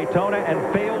in Daytona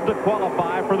and failed to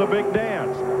qualify for the big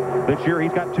dance. This year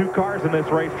he's got 2 cars in this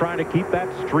race trying to keep that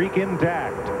streak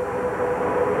intact.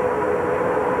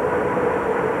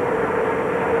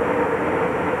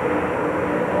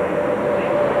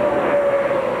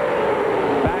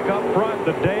 Back up front,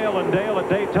 the Dale and Dale at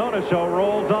Daytona show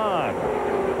rolls on.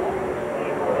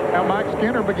 Now Mike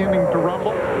Skinner beginning to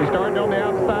rumble. He started on the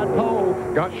outside pole,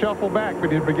 got shuffled back,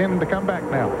 but he's beginning to come back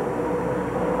now.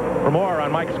 For more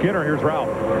on Mike Skinner, here's Ralph.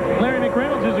 Larry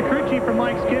McReynolds is a crew chief for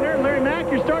Mike Skinner. Larry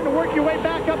Mack, you're starting to work your way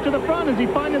back up to the front. Is he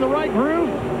finding the right groove?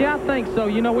 Yeah, I think so.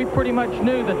 You know, we pretty much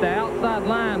knew that the outside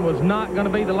line was not going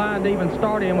to be the line to even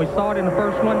start in. We saw it in the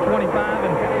first 125,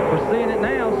 and we're seeing it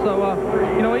now. So,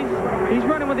 you know, he's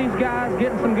running with these guys,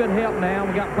 getting some good help now.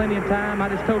 We got plenty of time. I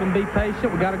just told him be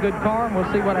patient. We got a good car, and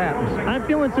we'll see what happens. I'm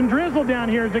feeling some drizzle down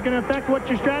here. Is it going to affect what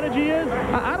your strategy is?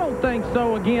 I don't think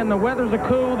so. Again, the weather's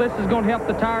cool. This is going to help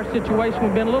the tire situation.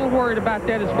 We've been a little worried about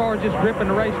that as far as just gripping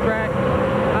the racetrack.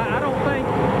 I don't think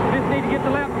we just need to get to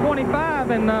lap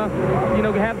 25 and, you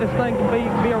know, have this thing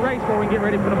be a race where we get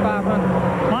ready for the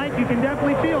 500. Mike, you can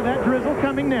definitely feel that drizzle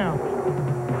coming now.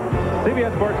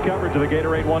 CBS Sports coverage of the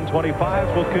Gatorade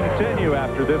 125s will continue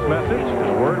after this message and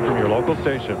a word from your local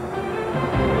station.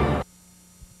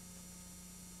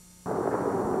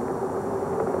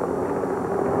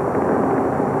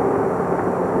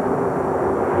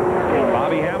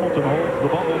 Bobby Hamilton holds the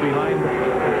bubble behind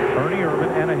Ernie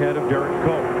Irvan and ahead of Derek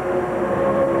Cope.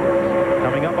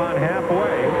 Coming up on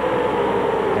halfway,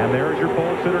 and there's your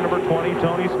pole sitter number 20,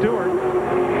 Tony Stewart,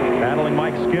 battling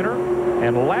Mike Skinner,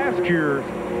 and last year's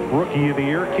Rookie of the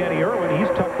Year, Kenny Irwin. He's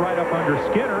tucked right up under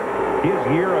Skinner. His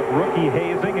year of rookie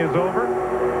hazing is over.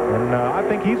 And I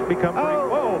think he's become pretty...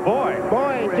 Oh, boy.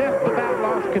 Boy, just about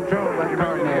lost control of that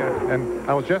car now. And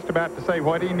I was just about to say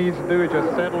what he needs to do is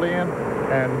just settle in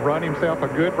and run himself a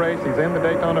good race. He's in the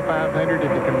Daytona 500.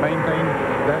 If he can maintain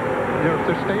that, you know,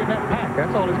 to stay in that pack,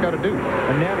 that's all he's got to do.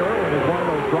 And Ned Irwin is one of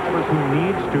those drivers who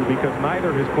needs to, because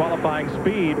neither his qualifying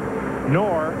speed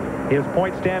nor his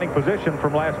point standing position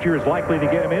from last year is likely to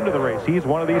get him into the race. He's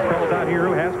one of these fellas out here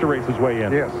who has to race his way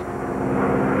in. Yes.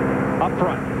 Up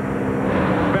front,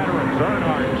 veterans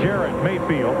Earnhardt, Jarrett,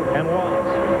 Mayfield, and Wallace.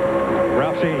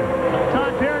 Ralph Sheen.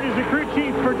 Todd Parrott is the crew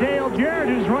chief for Dale Jarrett,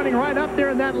 who's running right up there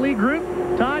in that got lead group.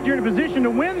 Todd, you're in a position to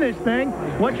win this thing.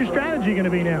 What's your strategy going to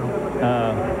be now?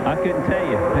 I couldn't tell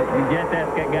you. You got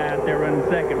that guy out there running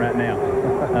second right now.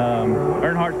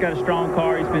 Earnhardt's got a strong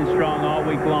car. He's been strong all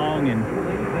week long, and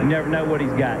you never know what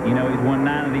he's got. You know, he's won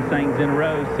 9 of these things in a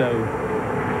row, so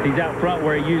he's out front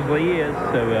where he usually is.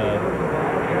 So,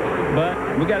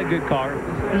 but we got a good car.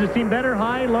 Does it seem better,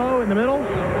 high, low, in the middle?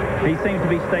 He seems to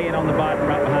be staying on the bottom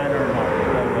right behind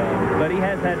Earnhardt. So, but he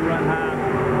has had to run high.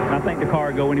 I think the car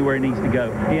will go anywhere it needs to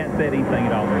go. He hasn't said anything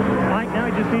at all. Mike, now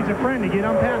he just needs a friend to get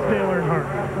on past Dale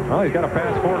Earnhardt. Well, he's got a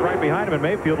pass forward right behind him in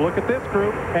Mayfield. Look at this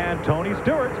group. And Tony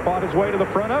Stewart's fought his way to the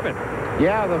front of it.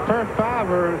 Yeah, the first 5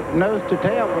 are nose to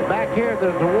tail, but back here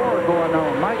there's a war going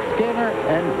on. Mike Skinner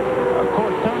and, of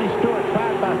course, Tony Stewart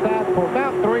side by side for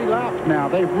about 3 laps now.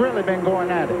 They've really been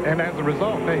going at it. And as a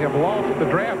result, they have lost the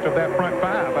draft of that front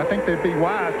 5. I think they'd be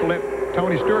wise to let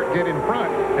Tony Stewart get in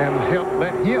front and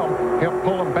let him help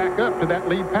pull them back up to that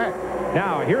lead pack.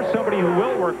 Now, here's somebody who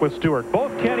will work with Stewart.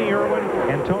 Both Kenny Irwin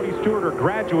and Tony Stewart are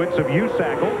graduates of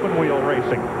USAC open wheel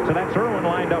racing. So that's Irwin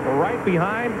lined up right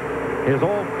behind his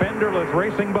old fenderless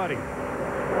racing buddy.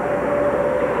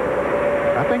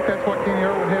 I think that's what Kenny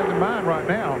Irwin has in mind right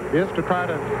now, is to try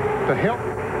to help.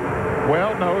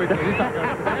 Well, no, he's not going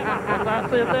to do that. I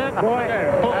said that. Boy,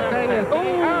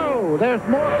 oh, there's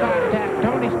more contact.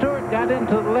 Tony Stewart got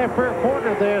into the left rear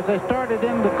quarter there as they started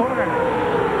in the corner.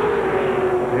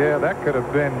 Yeah, that could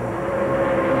have been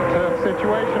a tough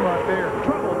situation right there.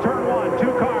 Trouble, turn 1,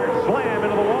 2 cars slam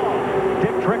into the wall.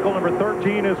 Dick Trickle, number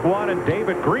 13, is one, and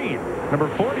David Green, number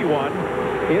 41,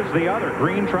 is the other.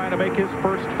 Green trying to make his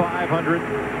first 500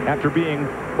 after being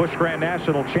Busch Grand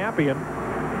National champion.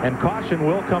 And caution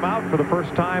will come out for the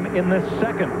first time in this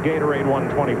second Gatorade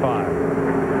 125.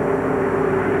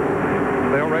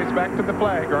 They'll race back to the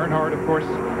flag. Earnhardt, of course,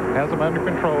 has them under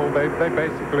control. They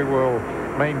basically will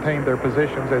maintain their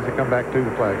positions as they come back to the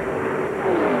flag.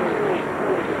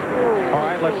 All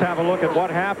right, let's have a look at what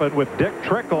happened with Dick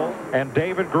Trickle and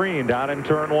David Green down in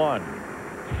turn 1.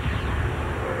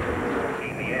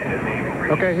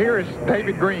 Okay, here is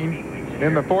David Green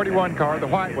in the 41 car, the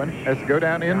white one, as they go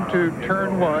down into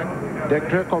turn 1. Dick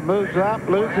Trickle moves up,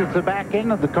 loses the back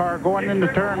end of the car going into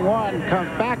turn 1, comes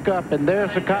back up, and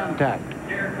there's the contact.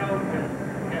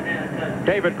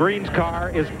 David Green's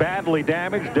car is badly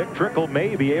damaged. Dick Trickle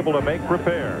may be able to make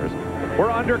repairs.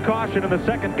 We're under caution in the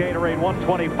second Gatorade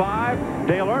 125.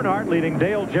 Dale Earnhardt leading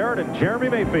Dale Jarrett and Jeremy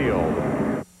Mayfield.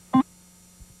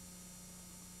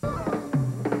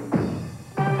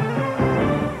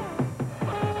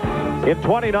 In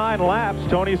 29 laps,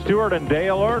 Tony Stewart and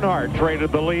Dale Earnhardt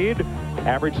traded the lead.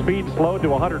 Average speed slowed to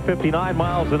 159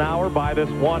 miles an hour by this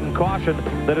one caution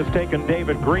that has taken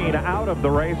David Green out of the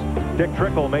race. Dick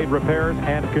Trickle made repairs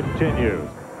and continues.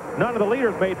 None of the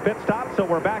leaders made pit stops, so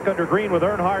we're back under green with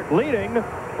Earnhardt leading.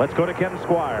 Let's go to Ken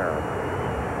Squire.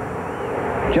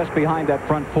 Just behind that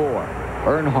front 4.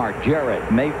 Earnhardt,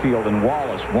 Jarrett, Mayfield, and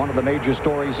Wallace. One of the major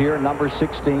stories here, number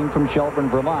 16 from Shelburne,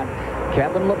 Vermont.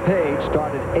 Kevin LePage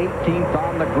started 18th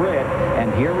on the grid,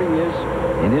 and here he is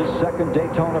in his second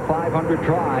Daytona 500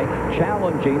 try,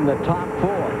 challenging the top 4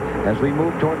 as we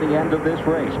move toward the end of this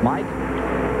race. Mike?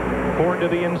 Forward to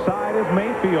the inside is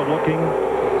Mayfield looking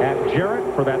at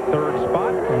Jarrett for that 3rd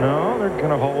spot. No, they're going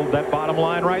to hold that bottom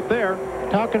line right there.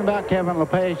 Talking about Kevin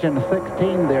LePage in the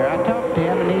 16 there, I talked to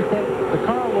him and he said the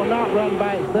car will not run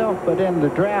by itself, but in the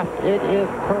draft it is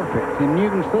perfect. And you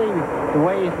can see the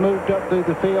way he's moved up through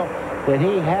the field that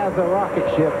he has a rocket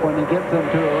ship when he gets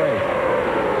into a race.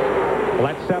 Well,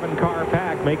 that 7-car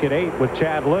pack make it 8 with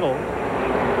Chad Little.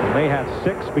 And they have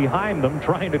 6 behind them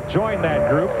trying to join that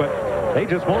group, but they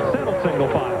just won't settle single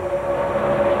file.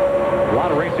 A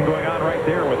lot of racing going on right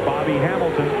there with Bobby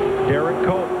Hamilton, Derek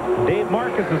Cope. Dave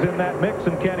Marcus is in that mix,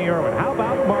 and Kenny Irwin. How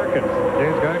about Marcus?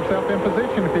 He's got himself in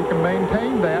position. If he can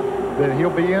maintain that he'll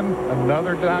be in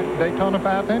another Daytona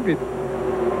 500.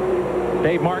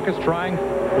 Dave Marcus trying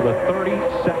for the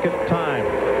 32nd time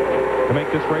to make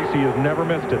this race. He has never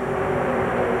missed it.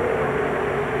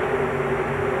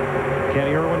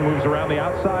 Kenny Irwin moves around the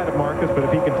outside of Marcus, but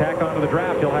if he can tack onto the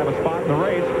draft, he'll have a spot in the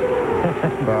race.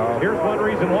 Here's one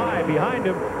reason why. Behind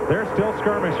him, they're still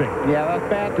skirmishing. Yeah, that's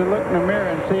bad to look in the mirror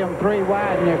and see them 3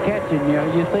 wide and they're catching you.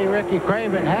 You see Ricky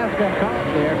Craven has been caught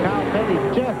there. Kyle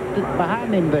Petty's just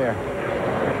behind him there.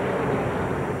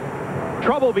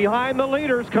 Trouble behind the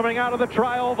leaders coming out of the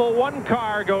tri-oval. One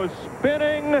car goes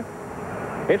spinning.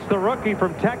 It's the rookie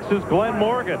from Texas, Glenn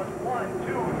Morgan. 1,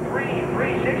 2, 3,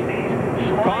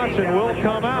 360s. Caution will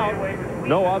come out.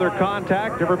 No other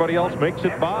contact. Everybody else makes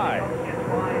it by.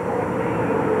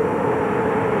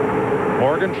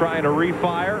 Morgan trying to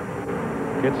refire.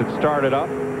 Gets it started up.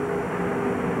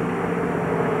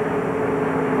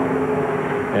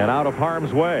 and out of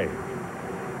harm's way.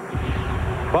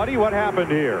 Buddy, what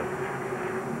happened here?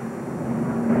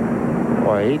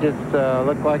 Boy, he just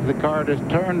looked like the car just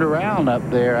turned around up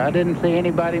there. I didn't see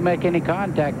anybody make any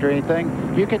contact or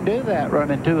anything. You can do that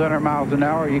running 200 miles an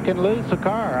hour. You can lose the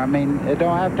car. I mean, it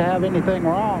don't have to have anything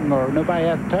wrong or nobody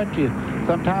has to touch you.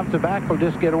 Sometimes the back will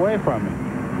just get away from you.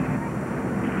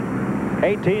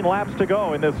 18 laps to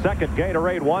go in this second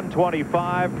Gatorade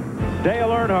 125. Dale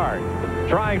Earnhardt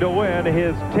trying to win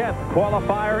his 10th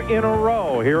qualifier in a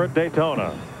row here at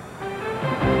Daytona.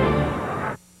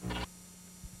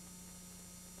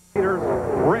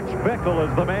 Rich Bickle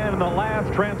is the man in the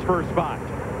last transfer spot.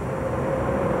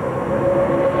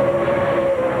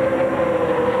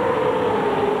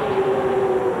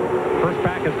 First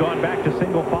pack has gone back to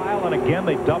single file, and again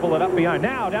they double it up behind.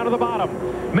 Now down to the bottom.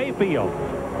 Mayfield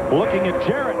looking at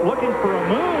Jarrett, looking for a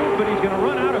move, but he's going to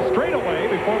run out of straightaway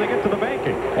before they get to the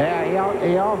banking. Yeah,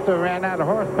 he also ran out of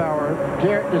horsepower.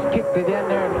 Jarrett just kicked it in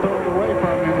there and threw it away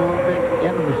from him a little bit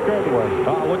into the straightaway.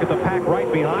 Oh, look at the pack right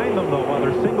behind them, though, while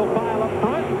they're single file up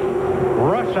front.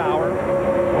 Rush hour.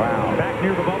 Wow. Back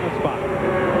near the bubble spot.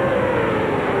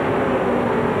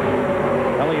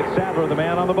 Elliott Sadler, the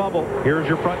man on the bubble. Here's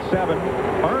your front seven.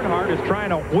 Earnhardt is trying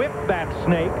to whip that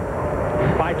snake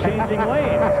by changing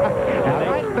lanes. I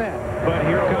like that. But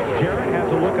here comes Jarrett.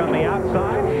 Has a look on the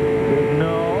outside.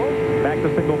 No. Back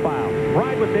to single file.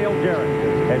 Ride with Dale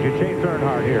Jarrett as you chase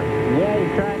Earnhardt here. Yeah,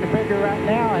 he's trying to figure right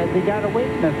now, has he got a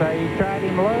weakness? He's tried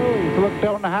him low. He's looked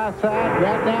on the high side.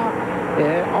 Right now,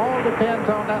 it all depends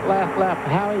on that last lap,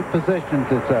 how he positions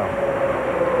himself.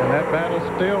 And that battle's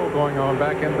still going on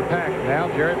back in the pack. Now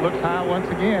Jarrett looks high once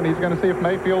again. He's going to see if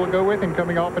Mayfield will go with him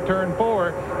coming off of turn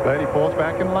 4. But he pulls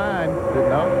back in line.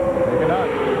 No, maybe not.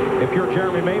 If you're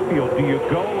Jeremy Mayfield, do you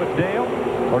go with Dale,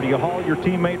 or do you haul your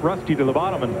teammate Rusty to the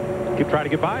bottom and try to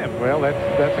get by him? Well, that's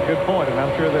a good point, and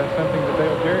I'm sure that's something that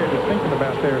Dale Jarrett is thinking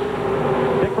about there.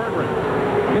 Dick Berggren.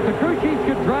 If the crew chiefs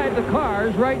could drive the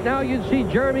cars, right now you'd see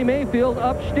Jeremy Mayfield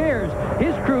upstairs.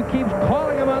 His crew keeps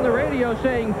calling him on the radio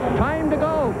saying, time to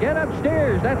go, get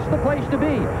upstairs, that's the place to be.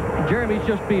 And Jeremy's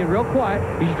just being real quiet.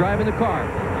 He's driving the car.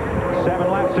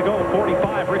 7 laps to go,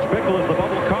 45. Rich Bickle is the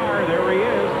bubble car. There he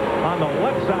is on the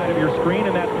left side of your screen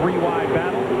in that 3-wide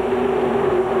battle.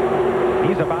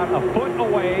 He's about a foot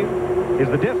away is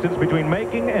the distance between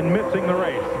making and missing the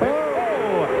race.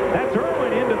 Oh, that's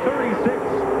Irwin into 36.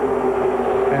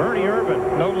 Ernie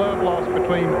Irvin. No love lost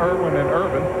between Irwin and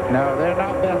Irvin. No, they're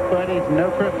not best buddies.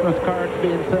 No Christmas cards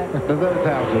being sent to those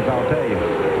houses, I'll tell you.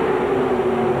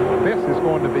 This is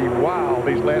going to be wild,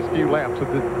 these last few laps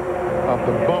of the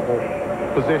bubble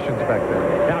positions back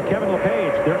there. Now Kevin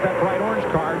LePage, there's that bright orange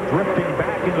car drifting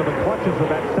back into the clutches of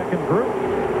that second group.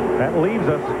 That leaves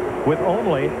us with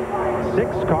only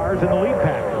 6 cars in the lead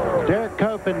pack. Derek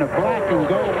Cope in the black and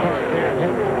gold car there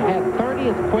had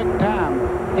 30th quick time.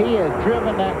 He has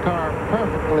driven that car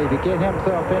perfectly to get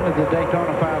himself into the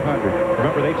Daytona 500.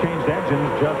 Remember, they changed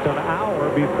engines just an hour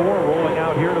before rolling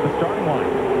out here to the starting line.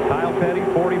 Kyle Petty,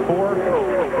 44,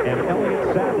 and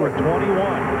Elliott Sadler,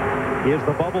 21. Is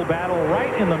the bubble battle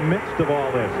right in the midst of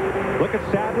all this. Look at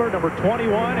Sadler, number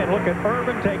 21, and look at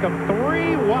Irvin take him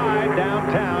 3 wide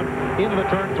downtown into the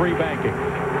turn 3 banking.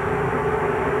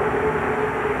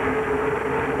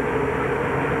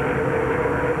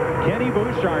 Kenny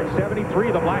Bouchard,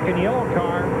 73, the black and yellow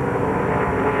car,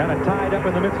 kind of tied up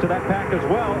in the midst of that pack as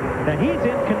well. Now he's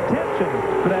in contention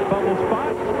for that bubble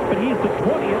spot, but he's the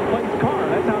 20th place car.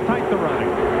 That's how tight they're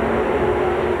running.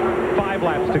 5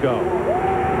 laps to go.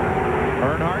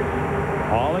 Earnhardt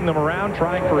hauling them around,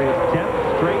 trying for his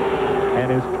 10th straight and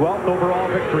his 12th overall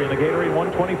victory in the Gatorade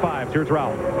 125. Here's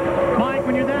Ralph. Mike,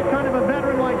 when you're that kind of a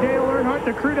veteran like Dale Earnhardt,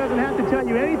 the crew doesn't have to tell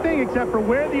you anything except for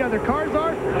where the other cars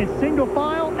are, it's single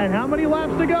file, and how many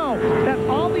laps to go. That's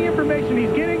all the information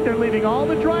he's getting. They're leaving all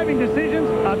the driving decisions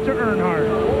up to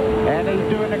Earnhardt. And he's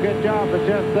doing a good job of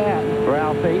just that,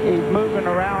 Ralph. He's moving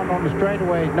around on the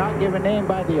straightaway, not giving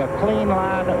anybody a clean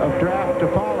line of draft to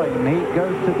follow him. He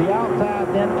goes to the outside,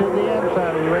 then to the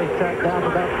inside of the racetrack, down the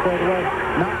back straightaway,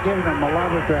 not giving them a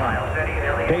lot of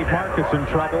draft. Dave Marcus in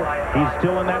trouble. He's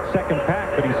still in that second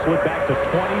pack, but he slid back to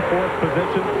 24th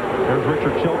position. There's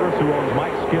Richard Childress, who owns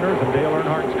Mike Skinner's and Dale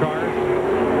Earnhardt's cars.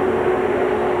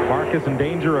 Marcus in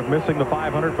danger of missing the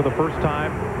 500 for the first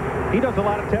time. He does a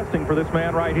lot of testing for this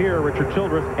man right here, Richard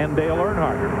Childress and Dale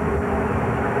Earnhardt.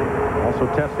 Also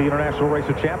tests the International Race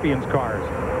of Champions cars.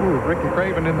 Ooh, Ricky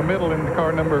Craven in the middle in the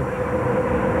car number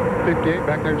 58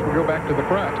 back there as we go back to the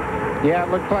front. Yeah,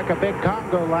 it looks like a big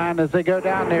Congo line as they go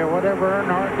down there. Whatever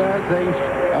Earnhardt does, they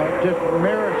just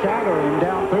mirror shadow him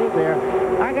down through there.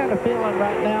 I got a feeling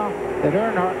right now that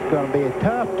Earnhardt's going to be a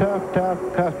tough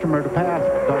customer to pass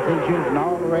because he's using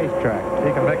all the racetrack.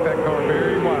 He can make that car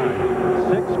very wide.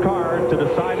 6 cars to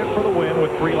decide it for the win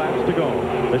with 3 laps to go.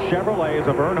 The Chevrolets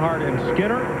of Earnhardt and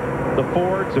Skinner. The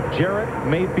Fords of Jarrett,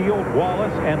 Mayfield,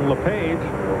 Wallace, and LePage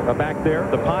back there.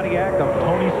 The Pontiac of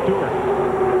Tony Stewart.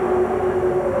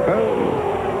 Oh,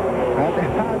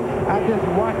 I just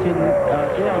watching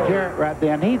Dale Jarrett right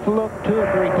there, and he's looked 2 or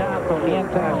 3 times on the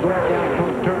inside going down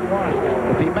towards turn 1.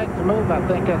 If he makes a move, I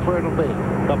think that's where it'll be.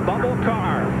 The bubble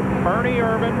car, Ernie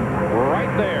Irvan,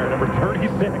 right there, number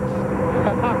 36.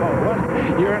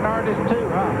 You're an artist too,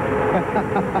 huh?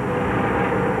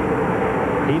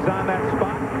 He's on that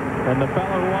spot. And the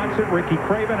fellow who wants it, Ricky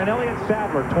Craven and Elliott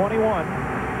Sadler, 21,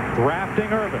 drafting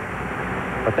Irvan.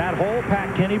 But that whole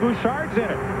pack, Kenny Bouchard's in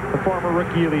it, the former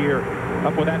Rookie of the Year.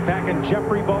 Up with that pack in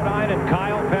Jeffrey Bodine and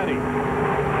Kyle Petty.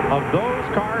 Of those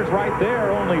cars right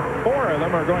there, only 4 of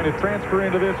them are going to transfer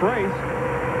into this race,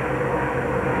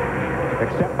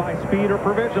 except by speed or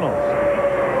provisionals.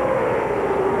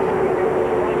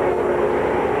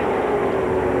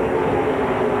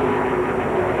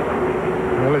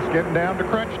 Well, it's getting down to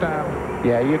crunch time.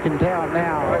 Yeah, you can tell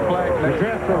now. The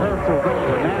dress rehearsal's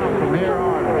over. Now, from here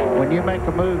on, when you make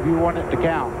a move, you want it to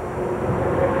count.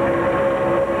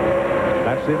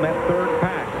 That's in that 3rd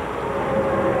pack.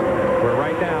 Where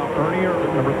right now, Ernie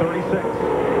Irvan, number 36,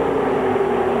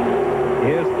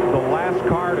 is the last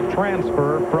car to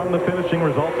transfer from the finishing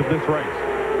results of this race.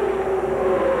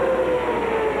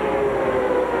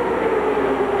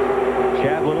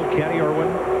 Chad Little, Kenny Irwin,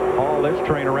 all this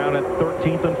train around at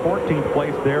 13th and 14th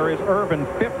place. There is Irvan,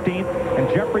 15th, and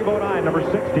Jeffrey Bodine, number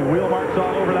 60. Wheel marks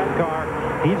all over that car.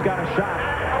 He's got a shot,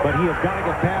 but he has got to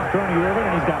get past Ernie Irvan,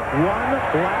 and he's got 1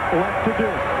 lap left to do.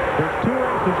 There's 2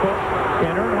 races, folks.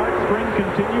 Can Earnhardt's string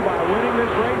continue by winning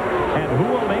this race? And who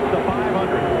will make the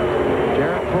 500?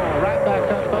 Jarrett Paul right back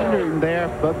up under him there,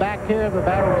 but back here the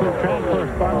battle for the transfer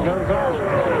spot goes on.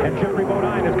 And Jeffrey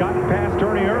Bodine has gotten past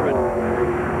Ernie Irvan.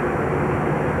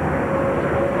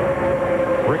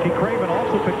 Ricky Craven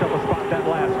also picked up a spot that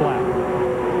last lap.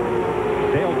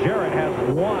 Dale Jarrett has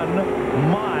 1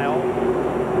 mile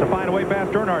to find a way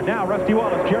past Earnhardt. Now Rusty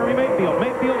Wallace, Jeremy Mayfield.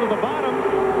 Mayfield to the bottom.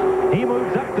 He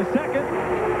moves up to 2nd.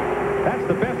 That's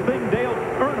the best thing Dale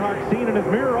Earnhardt's seen in his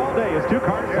mirror all day, is 2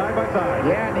 cars side by side.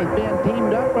 Yeah, and he's being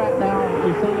teamed up right now.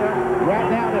 You see, right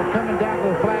now they're coming down to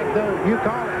the flag, though. You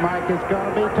call it, Mike. It's going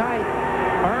to be tight.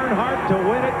 Earnhardt to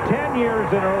win it 10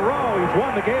 years in a row. He's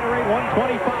won the Gatorade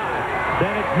 125.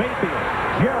 Then it's Mayfield,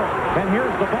 Jarrett, and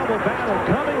here's the bubble battle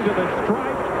coming to the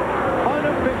stripe.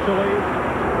 Unofficially,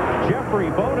 Jeffrey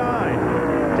Bodine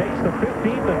takes the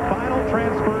 15th and final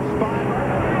transfer spot.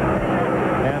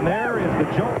 And there is the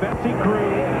Joe Betsy crew.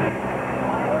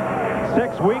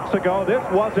 6 weeks ago, this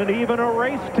wasn't even a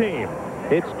race team.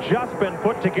 It's just been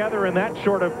put together in that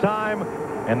short of time,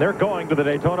 and they're going to the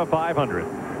Daytona 500.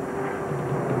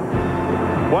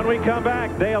 When we come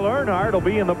back, Dale Earnhardt will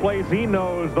be in the place he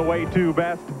knows the way to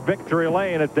best, Victory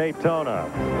Lane at Daytona.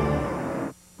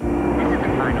 This is the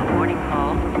final boarding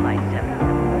call for Flight 7.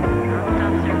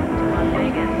 Non-stop service to Las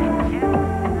Vegas.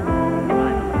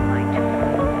 Arrival of Flight 2.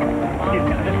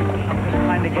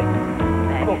 Trying to get...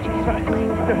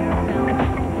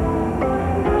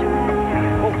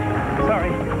 Oh,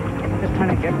 sorry. Just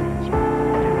trying to get...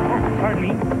 Pardon me.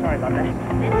 Sorry about that.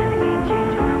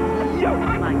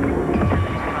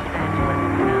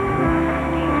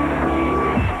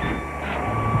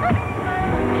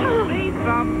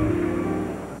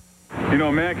 You know,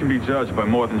 a man can be judged by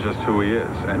more than just who he is.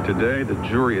 And today, the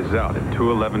jury is out at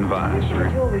 211 Vine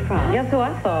Street. Guess who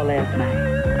I saw last night?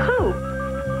 Who?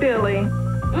 Billy.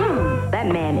 That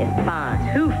man is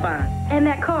fine. Too fine. And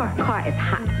that car is hot.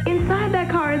 Inside that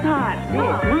car is hot.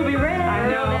 Oh, ruby red. I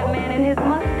know. That man in his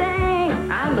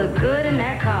Mustang. I look good in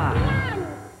that car.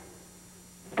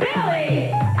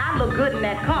 Billy! I look good in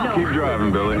that car. Keep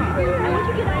driving, Billy.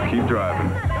 Keep driving.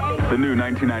 The new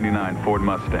 1999 Ford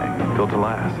Mustang, built to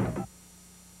last.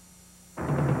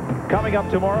 Coming up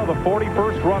tomorrow, the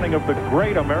 41st running of the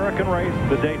great American race,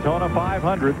 the Daytona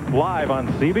 500, live on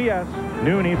CBS,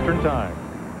 noon Eastern Time.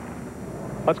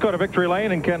 Let's go to Victory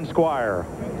Lane and Ken Squire.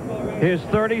 His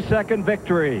 32nd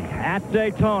victory at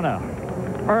Daytona.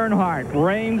 Earnhardt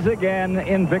reigns again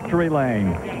in Victory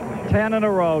Lane. 10 in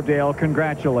a row, Dale.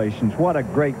 Congratulations. What a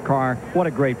great car. What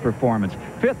a great performance.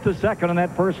 5th to 2nd on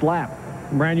that first lap.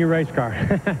 Brand new race car.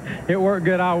 It worked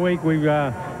good all week. We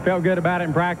felt good about it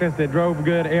in practice. It drove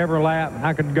good every lap.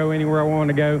 I could go anywhere I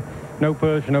wanted to go. No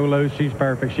push, no loose. She's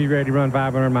perfect. She's ready to run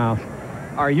 500 miles.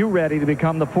 Are you ready to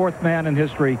become the 4th man in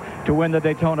history to win the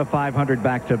Daytona 500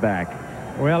 back-to-back?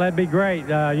 Well, that'd be great.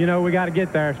 You know, we got to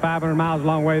get there. It's 500 miles a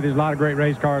long way. There's a lot of great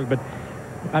race cars, but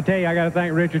I tell you, I got to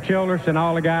thank Richard Childress and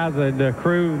all the guys, the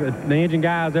crew, the engine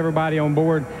guys, everybody on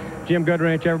board, Jim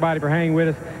Goodwrench, everybody for hanging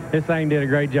with us. This thing did a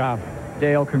great job.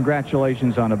 Dale,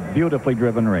 congratulations on a beautifully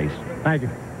driven race. Thank you.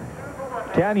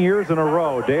 10 years in a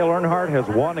row, Dale Earnhardt has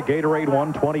won a Gatorade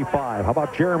 125. How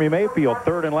about Jeremy Mayfield,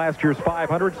 third in last year's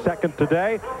 500, second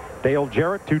today. Dale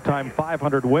Jarrett, two-time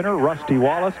 500 winner. Rusty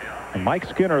Wallace and Mike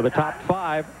Skinner, the top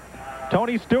 5.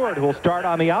 Tony Stewart, who will start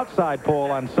on the outside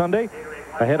pole on Sunday,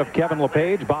 ahead of Kevin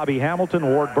LePage, Bobby Hamilton,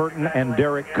 Ward Burton, and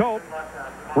Derek Cope.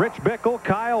 Rich Bickle,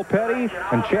 Kyle Petty,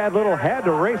 and Chad Little had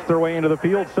to race their way into the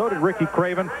field. So did Ricky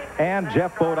Craven and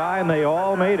Jeff Bodine, and they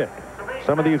all made it.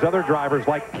 Some of these other drivers,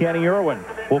 like Kenny Irwin,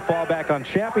 will fall back on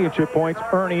championship points.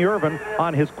 Ernie Irvin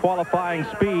on his qualifying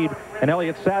speed, and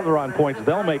Elliott Sadler on points.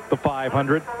 They'll make the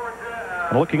 500.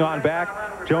 And looking on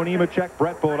back, Joe Nemechek,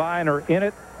 Brett Bodine are in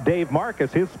it. Dave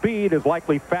Marcus, his speed is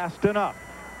likely fast enough.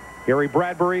 Gary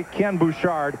Bradbury, Ken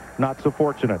Bouchard, not so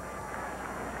fortunate.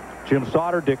 Jim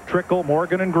Sauter, Dick Trickle,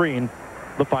 Morgan, and Green,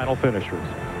 the final finishers.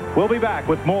 We'll be back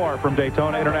with more from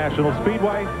Daytona International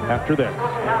Speedway after this.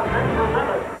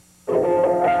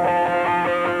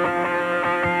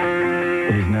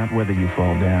 It is not whether you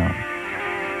fall down.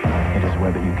 It is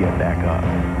whether you get back up.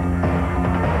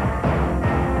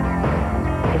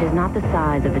 It is not the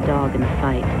size of the dog in the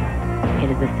fight. It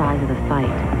is the size of the fight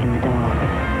in the dog.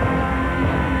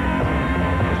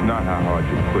 It's not how hard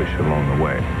you push along the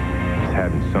way. It's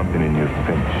having something in you to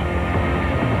finish.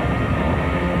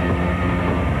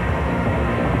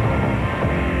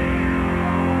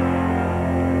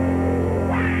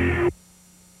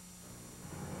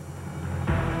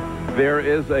 There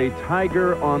is a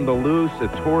tiger on the loose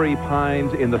at Torrey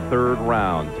Pines in the 3rd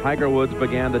round. Tiger Woods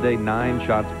began the day 9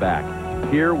 shots back.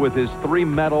 Here with his 3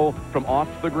 medal from off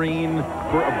the green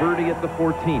for a birdie at the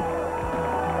 14th.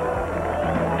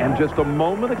 And just a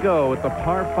moment ago at the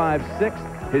par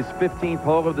 5-6, his 15th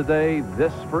hole of the day,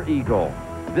 this for eagle.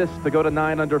 This to go to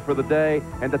 9 under for the day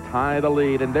and to tie the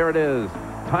lead. And there it is.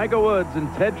 Tiger Woods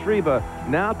and Ted Treva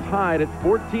now tied at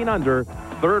 14 under.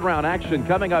 3rd round action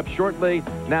coming up shortly.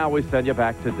 Now we send you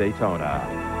back to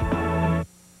Daytona.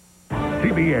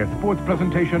 CBS Sports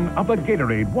presentation of the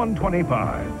Gatorade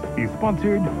 125 is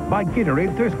sponsored by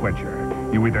Gatorade Thirst Quencher.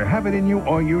 You either have it in you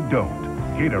or you don't.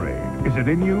 Gatorade, is it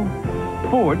in you?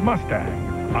 Ford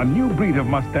Mustang, a new breed of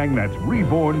Mustang that's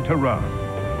reborn to run.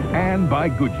 And by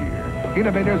Goodyear,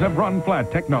 innovators of run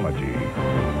flat technology.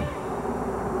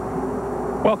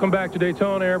 Welcome back to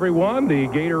Daytona, everyone. The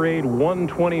Gatorade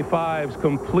 125's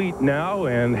complete now,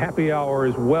 and happy hour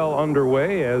is well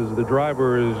underway as the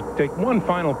drivers take one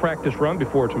final practice run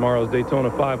before tomorrow's Daytona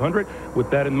 500.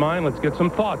 With that in mind, let's get some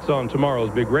thoughts on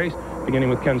tomorrow's big race, beginning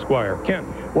with Ken Squire. Ken.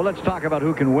 Well, let's talk about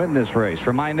who can win this race.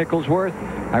 For my Nicholsworth,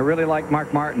 I really like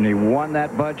Mark Martin. He won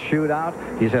that Bud shootout.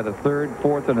 He's had a 3rd,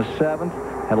 4th, and a 7th.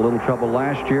 Had a little trouble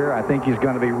last year. I think he's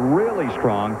going to be really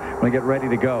strong when we get ready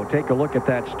to go. Take a look at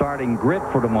that starting grid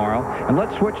for tomorrow. And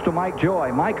let's switch to Mike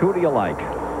Joy. Mike, who do you like?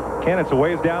 Ken, it's a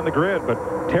ways down the grid, but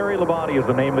Terry Labonte is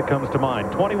the name that comes to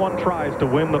mind. 21 tries to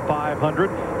win the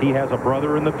 500. He has a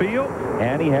brother in the field,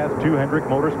 and he has 2 Hendrick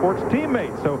Motorsports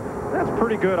teammates. So that's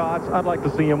pretty good odds. I'd like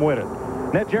to see him win it.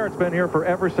 Ned Jarrett's been here for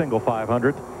every single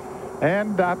 500.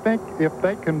 And I think if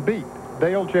they can beat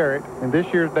Dale Jarrett in this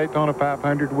year's Daytona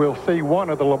 500, we'll see one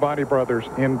of the Labonte brothers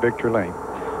in victory lane.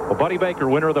 Well, Buddy Baker,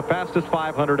 winner of the fastest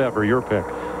 500 ever. Your pick.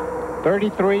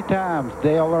 33 times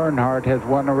Dale Earnhardt has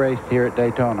won a race here at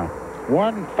Daytona.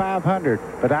 Won 500,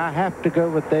 but I have to go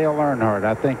with Dale Earnhardt.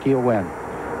 I think he'll win.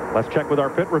 Let's check with our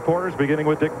pit reporters, beginning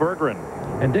with Dick Berggren.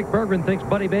 And Dick Berggren thinks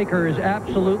Buddy Baker is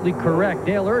absolutely correct.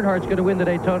 Dale Earnhardt's going to win the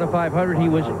Daytona 500. He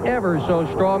was ever so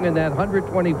strong in that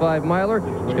 125-miler. He's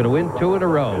going to win 2 in a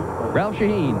row. Ralph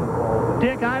Shaheen.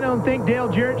 Dick, I don't think Dale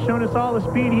Jarrett's shown us all the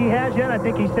speed he has yet. I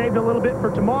think he saved a little bit for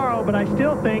tomorrow, but I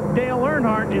still think Dale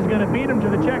Earnhardt is going to beat him to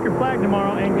the checkered flag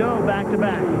tomorrow and go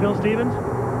back-to-back. Bill Stevens?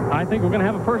 I think we're going to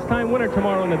have a first-time winner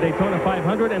tomorrow in the Daytona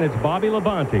 500, and it's Bobby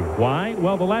Labonte. Why?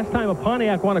 Well, the last time a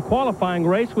Pontiac won a qualifying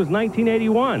race was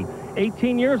 1981,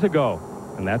 18 years ago.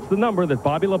 And that's the number that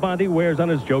Bobby Labonte wears on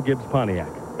his Joe Gibbs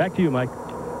Pontiac. Back to you, Mike.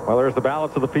 Well, there's the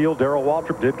balance of the field. Darrell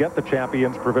Waltrip did get the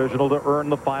champion's provisional to earn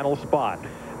the final spot.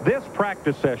 This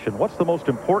practice session, what's the most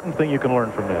important thing you can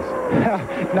learn from this?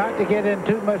 Not to get in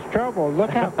too much trouble. Look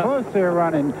how close they're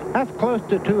running. That's close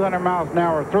to 200 miles an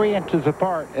hour, 3 inches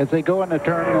apart as they go into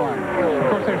turn 1. Of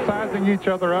course, they're sizing each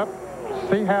other up,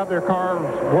 see how their cars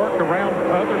work around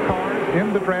other cars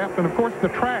in the draft. And, of course, the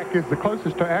track is the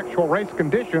closest to actual race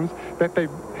conditions that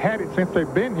they've had it since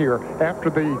they've been here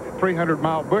after the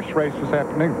 300-mile Busch race this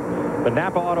afternoon. The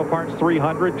Napa Auto Parts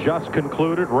 300 just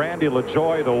concluded. Randy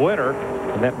LaJoie, the winner.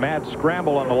 And that mad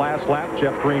scramble on the last lap.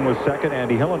 Jeff Green was second.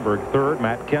 Andy Hillenberg third.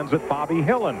 Matt Kenseth, Bobby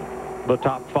Hillen, the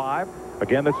top 5.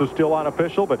 Again, this is still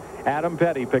unofficial, but Adam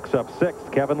Petty picks up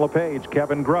 6th. Kevin LePage,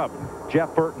 Kevin Grubb,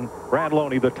 Jeff Burton, Brad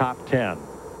Loney, the top 10.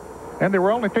 And there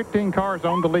were only 15 cars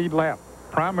on the lead lap,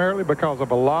 primarily because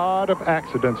of a lot of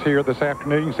accidents here this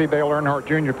afternoon. You can see Dale Earnhardt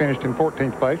Jr. finished in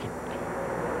 14th place.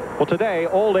 Well, today,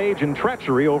 old age and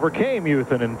treachery overcame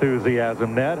youth and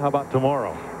enthusiasm, Ned. How about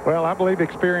tomorrow? Well, I believe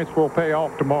experience will pay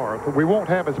off tomorrow. But we won't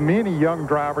have as many young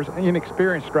drivers,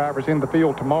 inexperienced drivers in the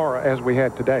field tomorrow as we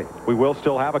had today. We will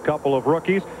still have a couple of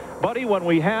rookies. Buddy, when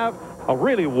we have a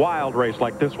really wild race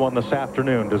like this one this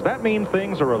afternoon, does that mean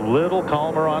things are a little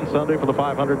calmer on Sunday for the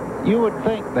 500? You would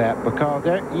think that, because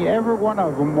every one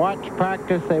of them watch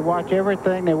practice, they watch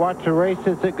everything, they watch the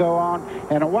races that go on,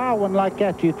 and a wild one like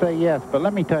that, you say yes. But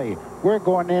let me tell you, we're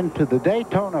going into the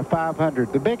Daytona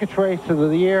 500, the biggest race of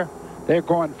the year. They're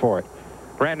going for it.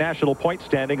 Grand National point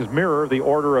standings mirror the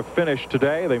order of finish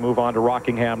today. They move on to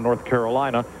Rockingham, North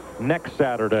Carolina next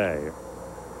Saturday.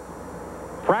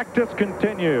 Practice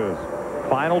continues.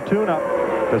 Final tune-up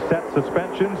to set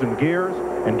suspensions and gears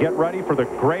and get ready for the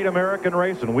great American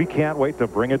race, and we can't wait to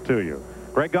bring it to you.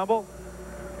 Greg Gumbel?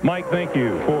 Mike, thank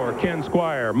you. For Ken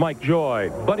Squire, Mike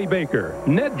Joy, Buddy Baker,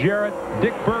 Ned Jarrett,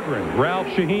 Dick Berggren, Ralph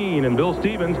Shaheen, and Bill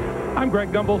Stevens, I'm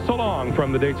Greg Gumbel. So long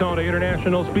from the Daytona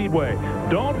International Speedway.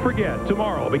 Don't forget,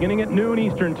 tomorrow, beginning at noon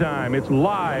Eastern Time, it's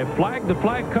live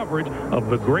flag-to-flag coverage of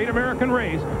the great American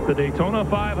race, the Daytona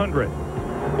 500.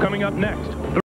 Coming up next,